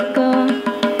सरि गग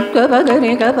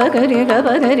गपगरि गपगरि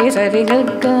गपगरि सरि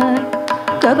गग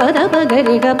गपद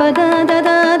पगरि गपद द द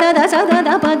द द स द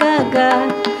द प ग ग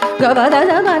गपद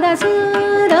द प द स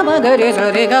द पगरि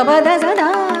सरि गपद स द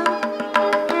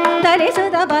द रि स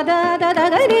द प द द द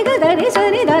ग रि ग द रि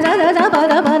सरि द द द द प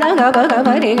द प द ग प ग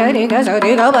प रि ग रि ग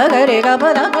सरि ग प ग रि ग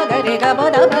प द प ग रि ग प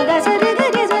द प ग सरि ग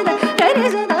रि स द ग रि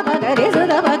स द प ग रि स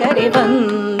द प ग रि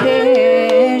वन्दे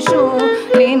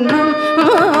शूलिनं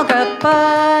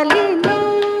कपालिनं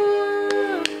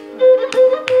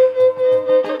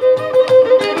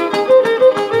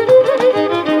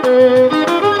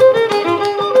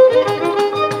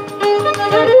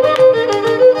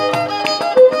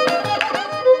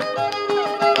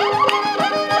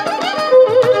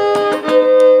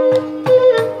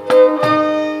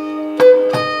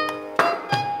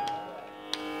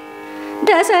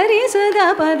सरि सदा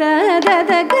पद द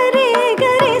द गरि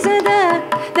गरि सदा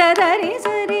द द रि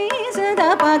सरि सदा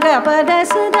प ग प द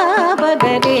सदा प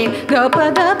गरि ग प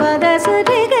द प द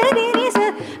सरि गरि रि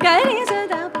स गरि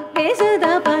सदा प रि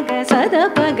सदा प ग सदा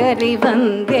प गरि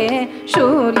वन्दे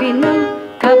शूलिनं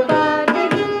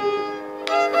कपालिनं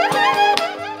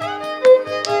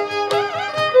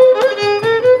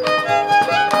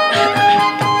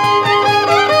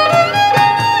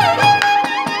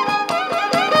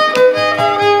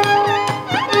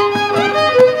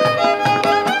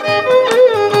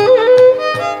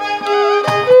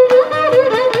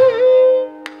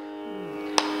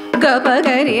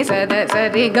गपगरि सद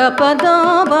सरि ग प द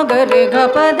प ग रि ग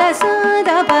प द स द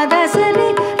प द सरि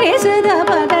रि स द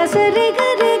प द सरि ग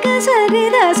रि ग सरि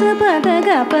द स प द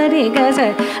ग प रि ग स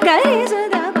ग रि स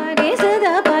द प रि स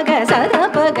द प ग स द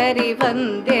प ग रि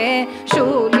वन्दे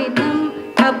शूलिनं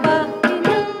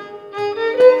कपालिनं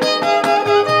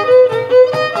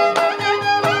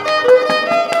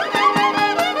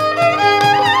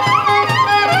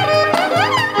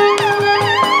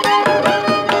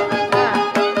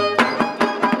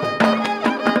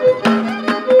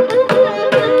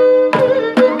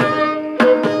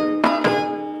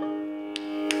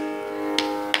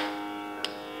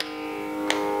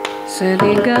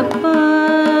Sari ga pa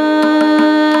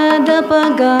da pa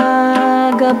ga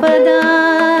ga pa da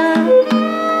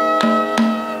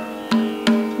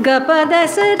ga pa da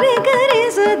sari ga re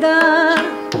sa da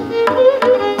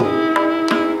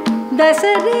da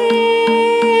sari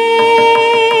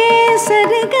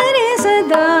sari ga re sa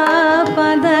da pa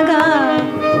da ga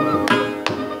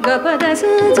ga pa da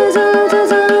sa sa sa sa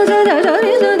sa da da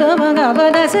re sa da pa ga pa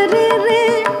da sari re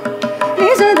re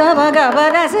sa da pa ga pa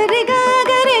da sari ga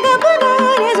ga re ga pa ga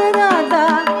re sa da da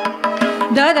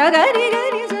da da ga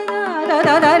re sa da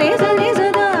da da re sa da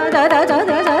da da da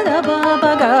da da da pa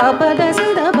pa ga pa da sa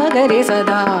da pa ga re sa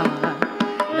da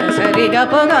sa re ga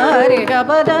pa ga re ga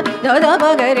pa da da da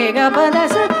pa ga re ga pa da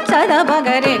sa sa da pa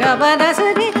ga re ga pa da sa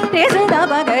re sa da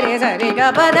pa ga re sa re ga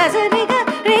pa da sa re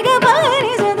ga pa ga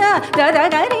re sa da da da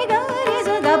ga re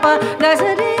sa da pa da sa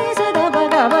re sa da pa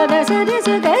ga pa da sa re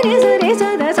sa da re sa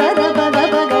da sa da pa da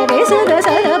pa ga re sa da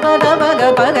pa da pa ga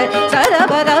pa ga sa da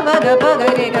pa da pa ga pa ga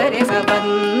re sa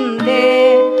vande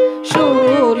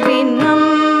Shulinam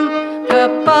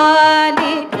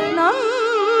Kapalinam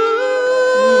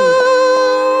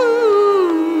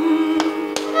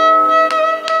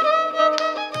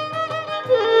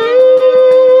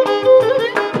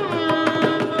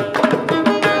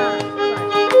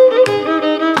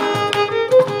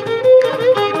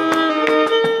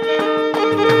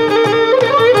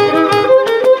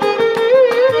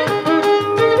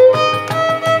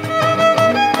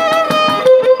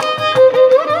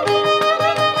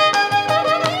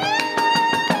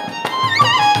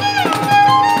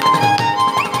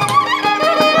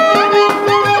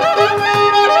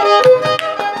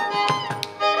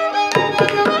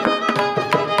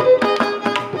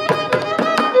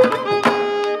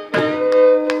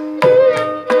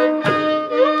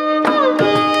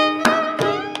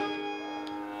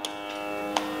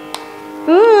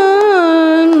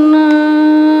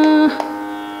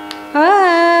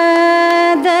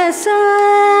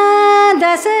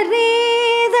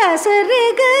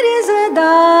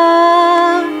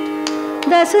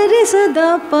Sari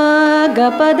sada pa ga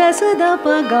pa da sada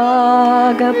pa ga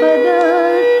ga pa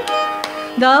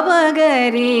da pa ga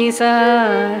re sa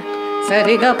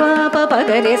sari ga pa pa pa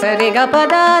ga re sa re ga pa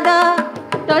da da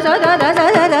da sa da da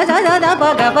da da da da pa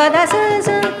ga pa da sa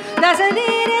sa da sa re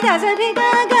re da sa re ga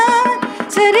ga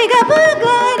sari ga pa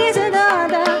ga re sa da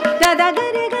da da da ga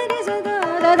re sa da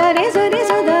da da re sa da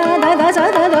da da sa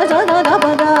da da sa da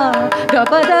pa da ga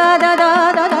pa da da da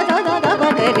da da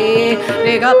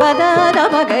re ga pa da da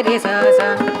pa ga re sa sa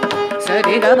sa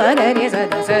re ga pa ga re sa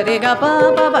da sa re ga pa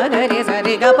pa pa ga re sa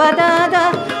re ga pa da da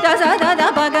da sa da da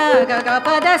pa ga ga ga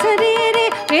pa da sa re re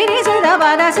re sa da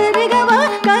pa da sa re ga pa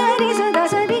ga re sa da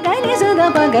sa re ga re sa da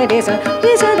pa ga re sa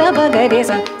da pa ga re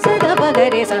sa da pa ga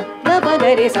re sa da pa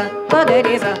ga re sa pa ga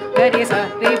re sa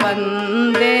re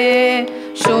vande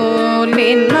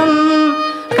Shulinam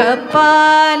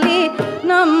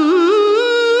Kapalinam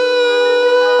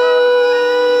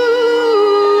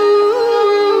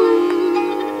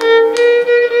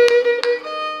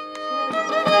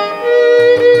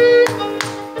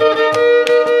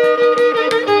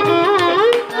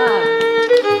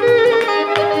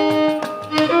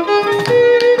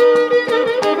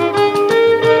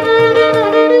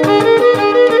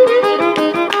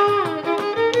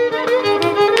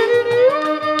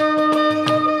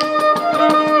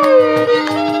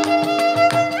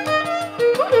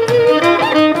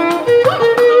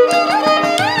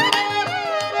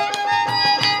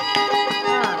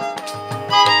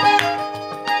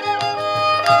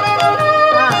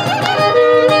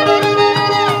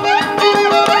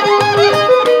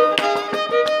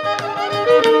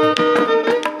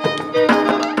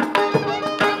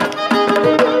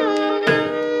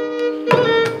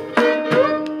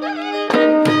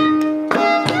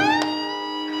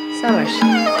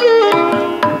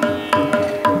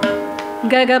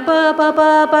ga pa pa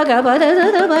pa pa ga pa da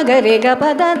da pa ga re ga pa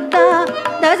da da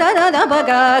da sa da da pa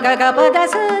ga ga ga pa da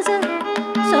sa sa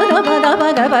sa da pa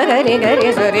ga pa ga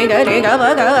re sa re ga pa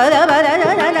ga da pa da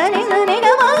da da re sa re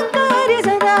ga pa ga re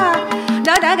sa da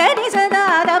da da ga re sa da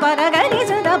da pa da ga re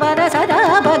sa da pa da sa da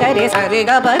pa ga re sa re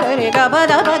ga pa da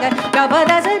pa ga pa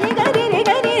da sa re ga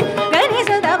re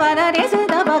sa da pa da re sa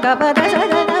da pa ga pa da sa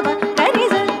da da pa ga re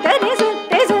sa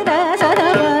da sa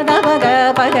da pa ga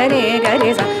pa ga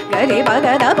re sa re pa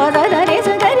ga da pa da re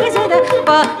sa da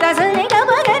pa da sa re ga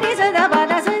pa ga re sa da pa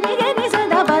da sa re ga re sa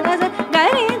da pa da sa ga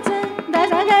re sa da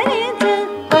sa ga re sa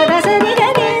pa da sa re ga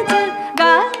re sa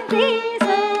ga re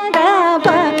sa da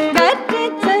pa ga re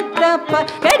sa da pa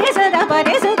ga re sa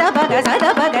da pa ga sa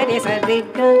da pa ga re sa re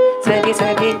ga sa re sa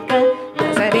re ga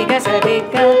sa re ga sa re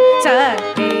ga sa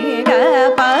re ga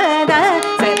pa da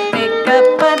sa re ga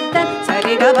pa da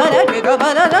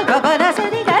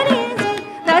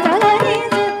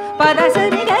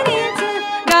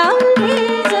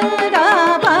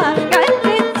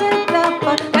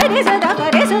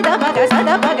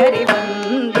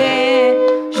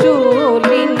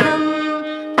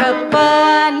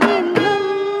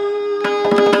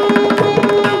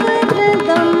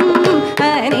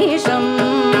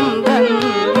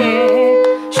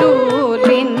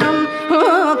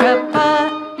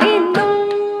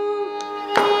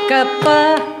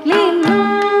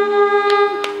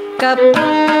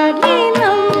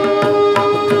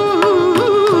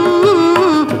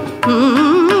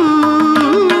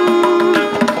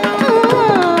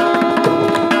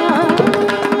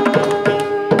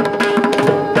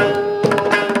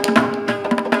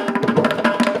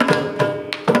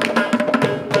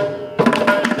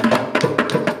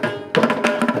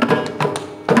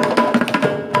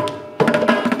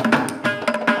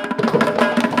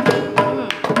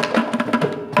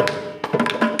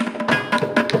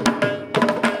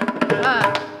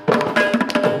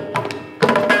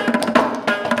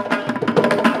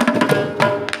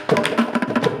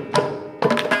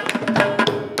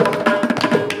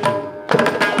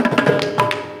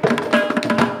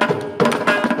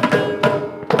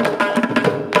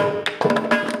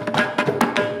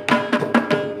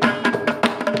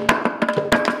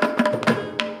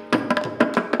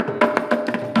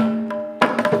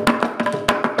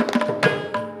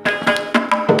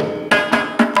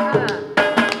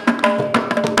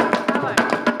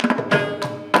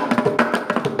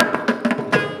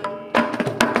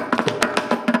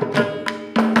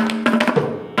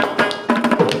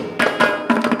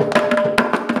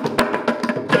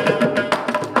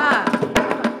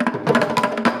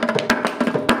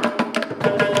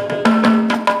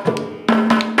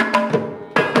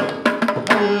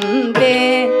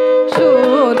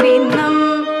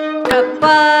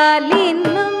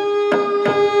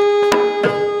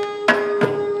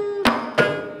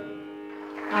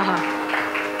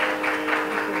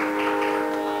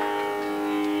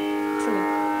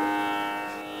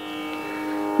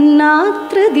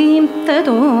நாத்ரதீம்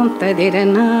ததோம்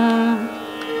ததிரனா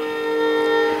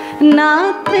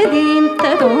நாத்ரதீம்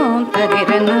ததோம்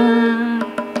ததிரனா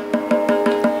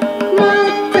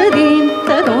நாத்ரதீம்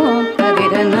ததோம்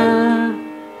ததிரனா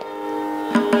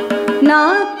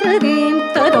நாத்ரதீம்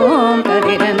ததோம்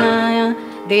ததிரனா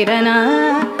திரனா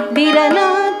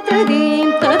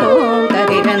திரநாத்ரதீம் ததோம்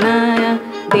ததிரனா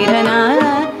திரனா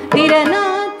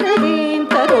திரநாத்ரதீம்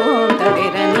ததோம்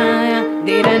ததிரனா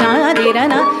திரனா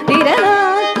திரனா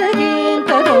திரநாத்ரதீம்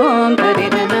ததோம்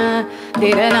ததிரனா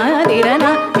திரனா திரனா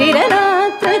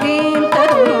திரநாத்ரதீம்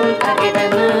ததோம்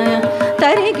ததிரனா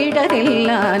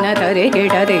தரிகிடதில்லான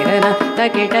தரிகிடதிரன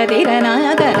தகிடதிரன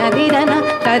தனதிரன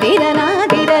ததிரனா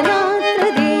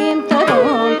திரநாத்ரதீம்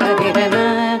ததோம் ததிரனா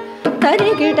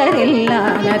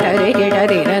தரிகிடதில்லான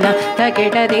தரிகிடதிரன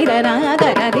தகிடதிரன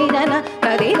தனதிரன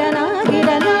ததிரனா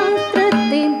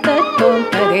திரநாத்ரதீம் ததோம்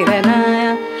ததிரனா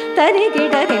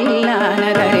தரிகிடதில்லான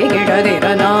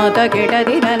தரிகிடதிரன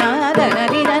தகிடதிரன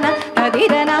தனதிரன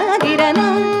ததிரனா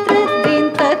திரநாத்ரதீம்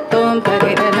ததோம்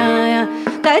ததிரனா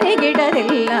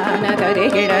தரிகிடதில்லான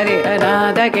தரிகிடதிரன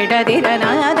தகிடதிரன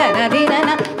தனதிரன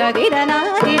ததிரனா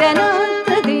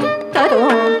திரநாத்ரதீம்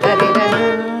ததோம் ததிரனா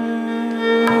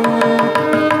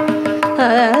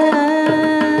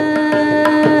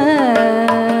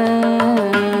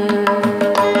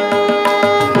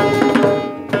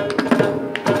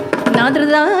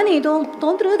நாத்ரதானிதோம்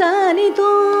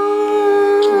தோன்றுதானிதோம்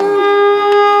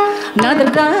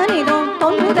நாத்ரதானிதோம்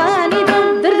தோன்றுதானிதோம்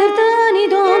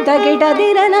திருதானிதோம்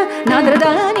தகிடதிரன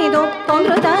நாத்ரதானிதோம்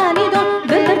தோன்றுதானிதோம்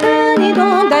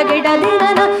திருதானிதோம்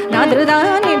தகிடதிரன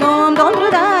நாத்ரதானிதோம்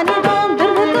தோன்றுதானிதோம்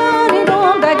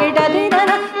திருதானிதோம்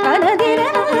தகிடதிரன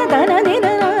தனதிரன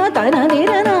தனதிரன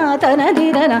தனதிரன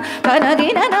தனதிரன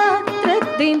தனதிரன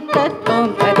திருதிம்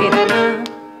தத்தோம் ததிரன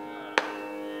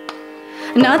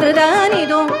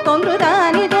நாத்ரதானிதோம்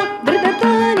தோன்றுதானிதோம்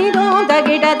திருதானிதோம்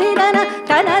தகிடதிரன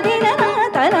தனதிரன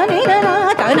தனதிரன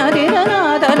தனதிரன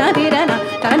தனதிரன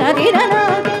தனதிரன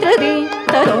திருதிம்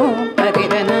ததோம்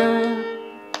ததிரன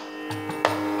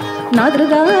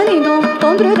நாத்ரதானிதோம்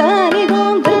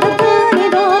தோன்றுதானிதோம்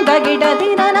திருதானிதோம்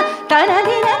தகிடதிரன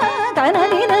தனதிரன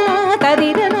தனதிரன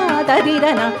ததிரன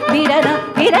ததிரன திரன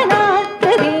திரன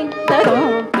திருதிம் ததோம்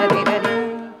ததிரன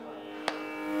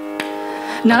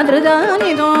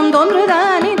நாத்ரதானிதோம்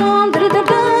தோன்றுதானிதோம்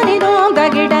திருதானிதோம்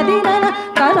தகிடதிரன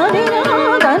தனதிரன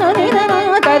தனதிரன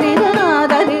ததிரன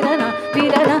ததிரன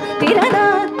திரன திரன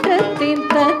திருதிம்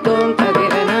ததோம்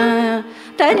ததிரன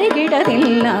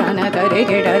தரிகிடதில்லான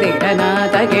தரிகிடதிரன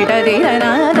தகிடதிரன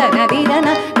தனதிரன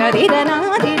ததிரன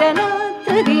திரன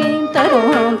திருதிம்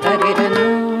ததோம் ததிரன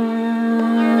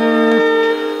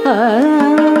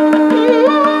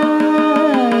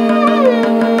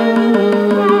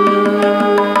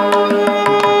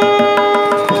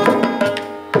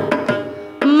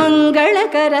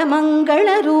ಮಂಗಳಕರ ಮಂಗಳ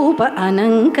ರೂಪ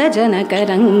ಅನಂಕ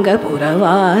ಜನಕರಂಗ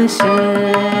ಪುರವಾಸ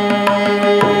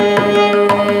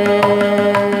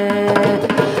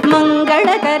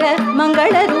ಮಂಗಳಕರ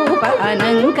ಮಂಗಳ ರೂಪ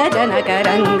ಅನಂಕ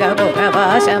ಜನಕರಂಗ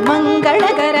ಪುರವಾಸ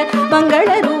ಮಂಗಳಕರ ಮಂಗಳ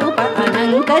ರೂಪ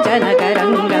ಅನಂಕ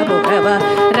ಜನಕರಂಗ ಪುರವ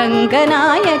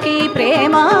ರಂಗನಾಯಕಿ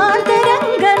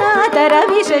ಪ್ರೇಮಾಂತರಂಗನಾಥರ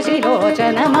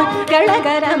ವಿಶಶಿಲೋಚನ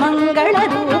ಮಂಗಳಕರ ಮಂಗಳ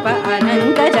ರೂಪ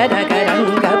ಅನಂಕ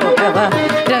ಜನಕರಂಗ ಪುರವ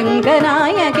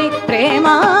ರಂಗನಾಯಕಿ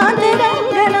ಪ್ರೇಮಾಂತರಂಗನಾಥರ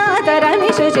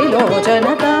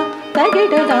ವಿಶಶಿಲೋಚನತ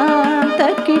ತಗಿಡದಾಂ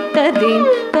ತಗಿಟ್ಟದೀಂ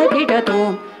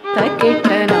ತಗಿಡತೋಂ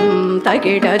ತಗಿಟ್ಟನಂ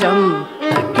ತಗಿಡಜಂ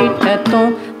ತಗಿಟ್ಟತೋಂ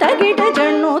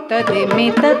ತಗಿಡಜಣ್ಣು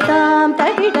ತದಿಮಿತತಾಂ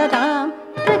ತಗಿಡದಾಂ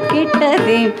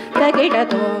ತಗಿಟ್ಟದೀಂ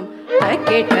ತಗಿಡತೋಂ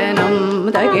ತಗಿಟ್ಟನಂ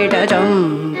ತಗಿಡಜಂ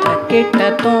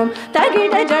ತಗಿಟ್ಟತೋಂ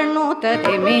ತಗಿಡಜಣ್ಣು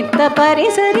ತದಿಮಿತ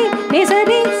ಪರಿಸರಿ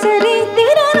ನಿಸರಿ ಸರಿ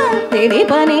ತಿರನ ತಿರಿ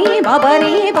ಪನಿ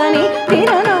ಬಬರಿ ಪನಿ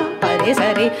ತಿರನ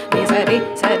ಪರಿಸರಿ ನಿಸರಿ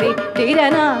ಸರಿ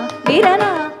ತಿರನ ತಿರನ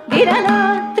ತಿರನ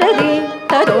ತ್ರದಿ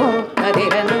ತದೋ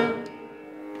ತದಿರನ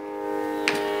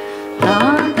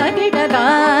ತಾಂ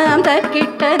ತಗಿಡದಾಂ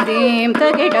ತಗಿಟ್ಟದೀಂ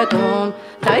ತಗಿಡತೋಂ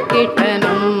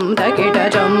ತಗಿಟ್ಟನಂ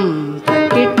ತಗಿಡಜಂ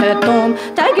ತಗಿಟ್ಟತೋಂ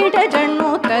ತಗಿಡಜಣ್ಣು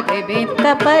ತದಿಮಿತ್ತ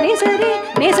ಪರಿಸರಿ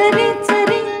ನಿಸರಿ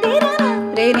ಸರಿ ತಿರನ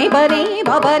ರೇನಿ ಬರಿ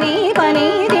ಬಬರಿ ಪನಿ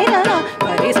ತಿರನ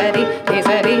ಪರಿಸರಿ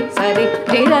ನಿಸರಿ ಸರಿ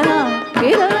ತಿರನ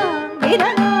ತಿರನ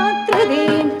ತಿರನ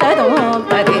ತ್ರದೀಂ ತದೋಂ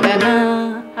ತದಿರನ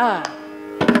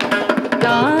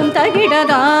ತಾಂ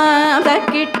ತಗಿಡದಾಂ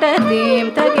ತಗಿಟ್ಟದೀಂ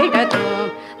ತಗಿಡತೋಂ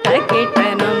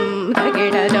ತಗಿಟ್ಟನಂ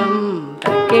ತಗಿಡಜಂ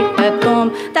ತಗಿಟ್ಟತೋಂ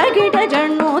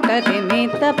ತಗಿಡಜಣ್ಣು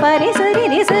ತದಿಮಿತ್ತ ಪರಿಸರಿ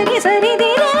ನಿಸರಿ ಸರಿ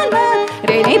ದಿರನ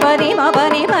ರೇನಿ ಬರಿ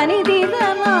ಮಬರಿ ಬನಿ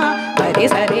ದಿರನ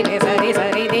ಪರಿಸರಿ ನಿಸರಿ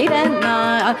ಸರಿ ದಿರನ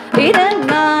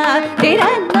ದಿರನ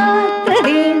ದಿರನ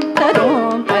ತ್ರದೀಂ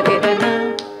ತದೋಂ ತದಿರನ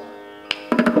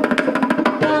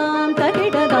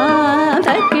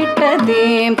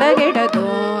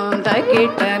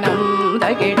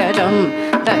தகிடஜம்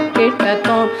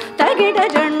தகிடதோம்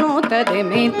தகிடஜண்ணு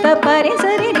ததிமித்த பரி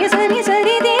சரி சரி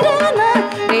சரி திரனா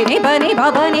திரி பனி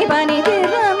பபனி பனி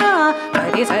திரனா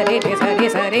பரி சரி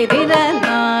சரி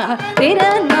திரனா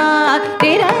திரனா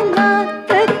திரனா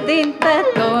ததின்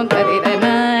ததோம்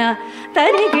ததிரனா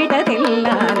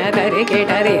தரிகிடதில்லான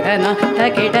தரிகிடதிரனா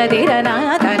தகிடதிரனா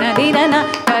தனதிரனா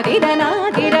ததிரனா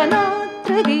திரனா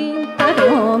த்ரதீம்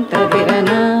ததோம்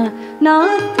ததிரனா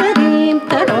நாத்ரதீம்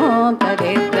ததோம்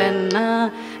ததிரனா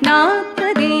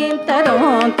நாத்ரதீம்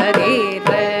ததோம்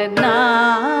ததிரனா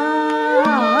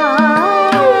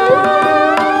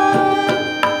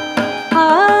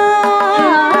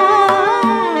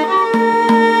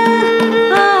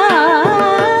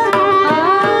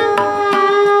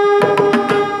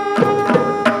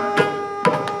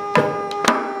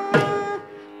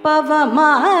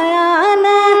பவமாயா